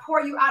 when I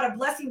pour you out a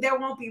blessing, there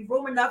won't be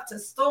room enough to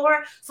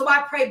store. So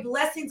I pray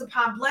blessings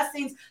upon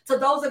blessings to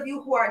those of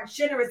you who are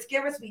generous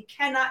givers. We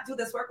cannot do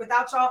this work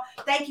without y'all.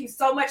 Thank you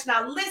so much.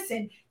 Now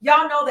listen,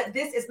 y'all know that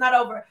this is not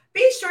over.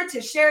 Be sure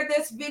to share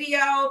this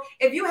video.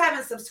 If you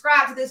haven't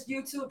subscribed to this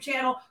YouTube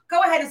channel,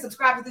 go ahead and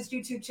subscribe to this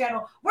YouTube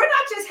channel. We're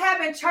not just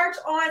having church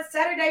on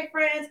Saturday,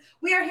 friends.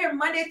 We are here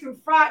Monday through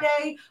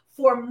Friday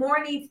for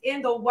mornings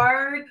in the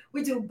Word.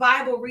 We do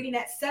Bible reading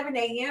at 7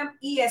 a.m.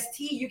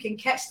 EST. You can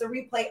catch the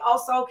replay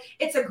also.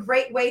 It's a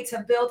great way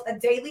to build a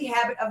daily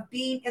habit of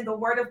being in the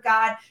Word of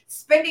God,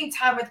 spending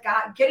time with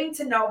God, getting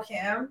to know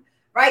Him,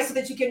 right? So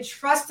that you can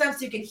trust Him,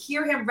 so you can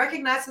hear Him,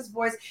 recognize His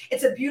voice.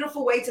 It's a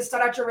beautiful way to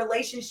start out your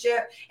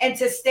relationship and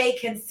to stay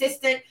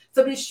consistent.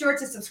 So be sure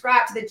to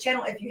subscribe to the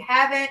channel if you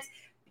haven't.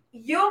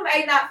 You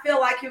may not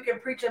feel like you can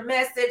preach a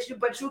message,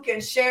 but you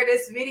can share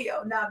this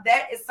video. Now,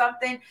 that is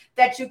something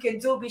that you can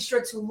do. Be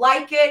sure to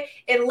like it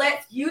and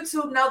let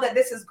YouTube know that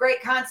this is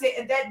great content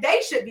and that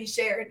they should be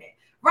sharing it,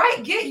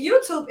 right? Get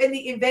YouTube in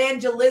the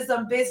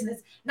evangelism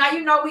business. Now,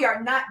 you know we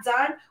are not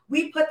done.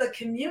 We put the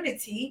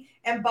community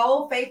in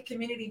Bold Faith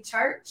Community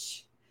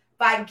Church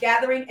by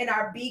gathering in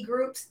our B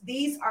groups.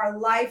 These are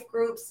life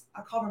groups.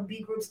 I call them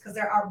B groups because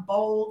there are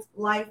bold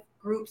life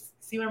groups.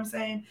 See what I'm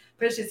saying?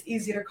 But it's just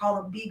easier to call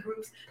them B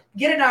groups.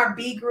 Get in our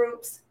B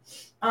groups.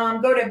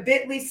 Go to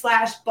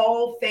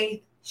bit.ly/Bold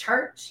Faith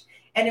Church,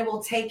 and it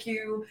will take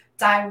you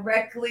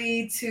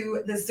directly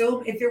to the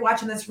Zoom. If you're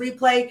watching this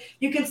replay,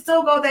 you can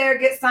still go there,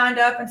 get signed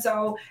up. And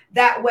so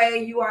that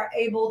way you are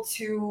able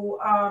to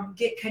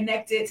get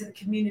connected to the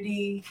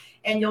community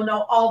and you'll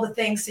know all the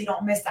things so you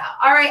don't miss out.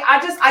 All right.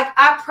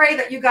 I pray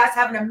that you guys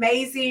have an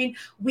amazing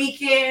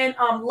weekend.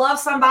 Love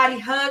somebody,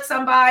 hug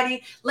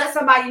somebody, let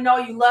somebody know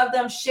you love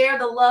them, share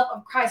the love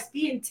of Christ.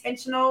 Be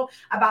intentional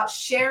about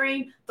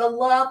sharing the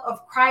love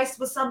of Christ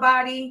with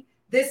somebody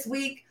this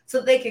week so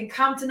they can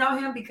come to know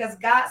Him, because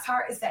God's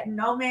heart is that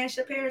no man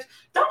should perish.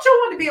 Don't you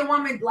want to be a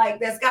woman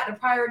like that's got the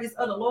priorities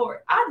of the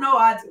Lord? I know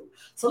I do.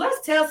 So let's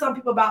tell some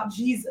people about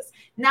Jesus.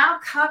 Now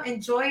come and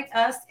join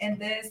us in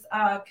this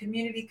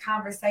community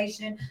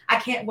conversation. I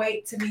can't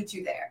wait to meet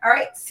you there. All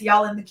right. See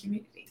y'all in the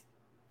community.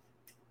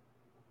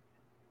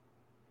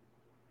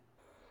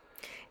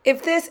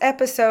 If this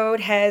episode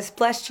has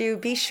blessed you,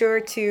 be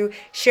sure to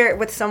share it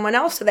with someone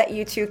else so that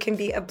you too can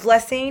be a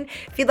blessing.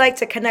 If you'd like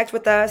to connect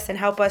with us and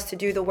help us to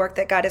do the work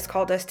that God has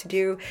called us to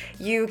do,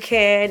 you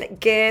can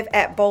give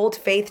at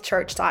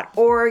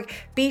boldfaithchurch.org.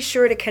 Be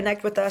sure to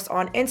connect with us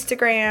on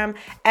Instagram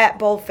at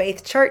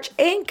boldfaithchurch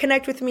and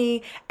connect with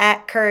me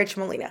at Courage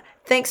Molina.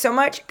 Thanks so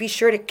much. Be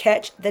sure to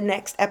catch the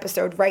next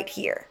episode right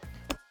here.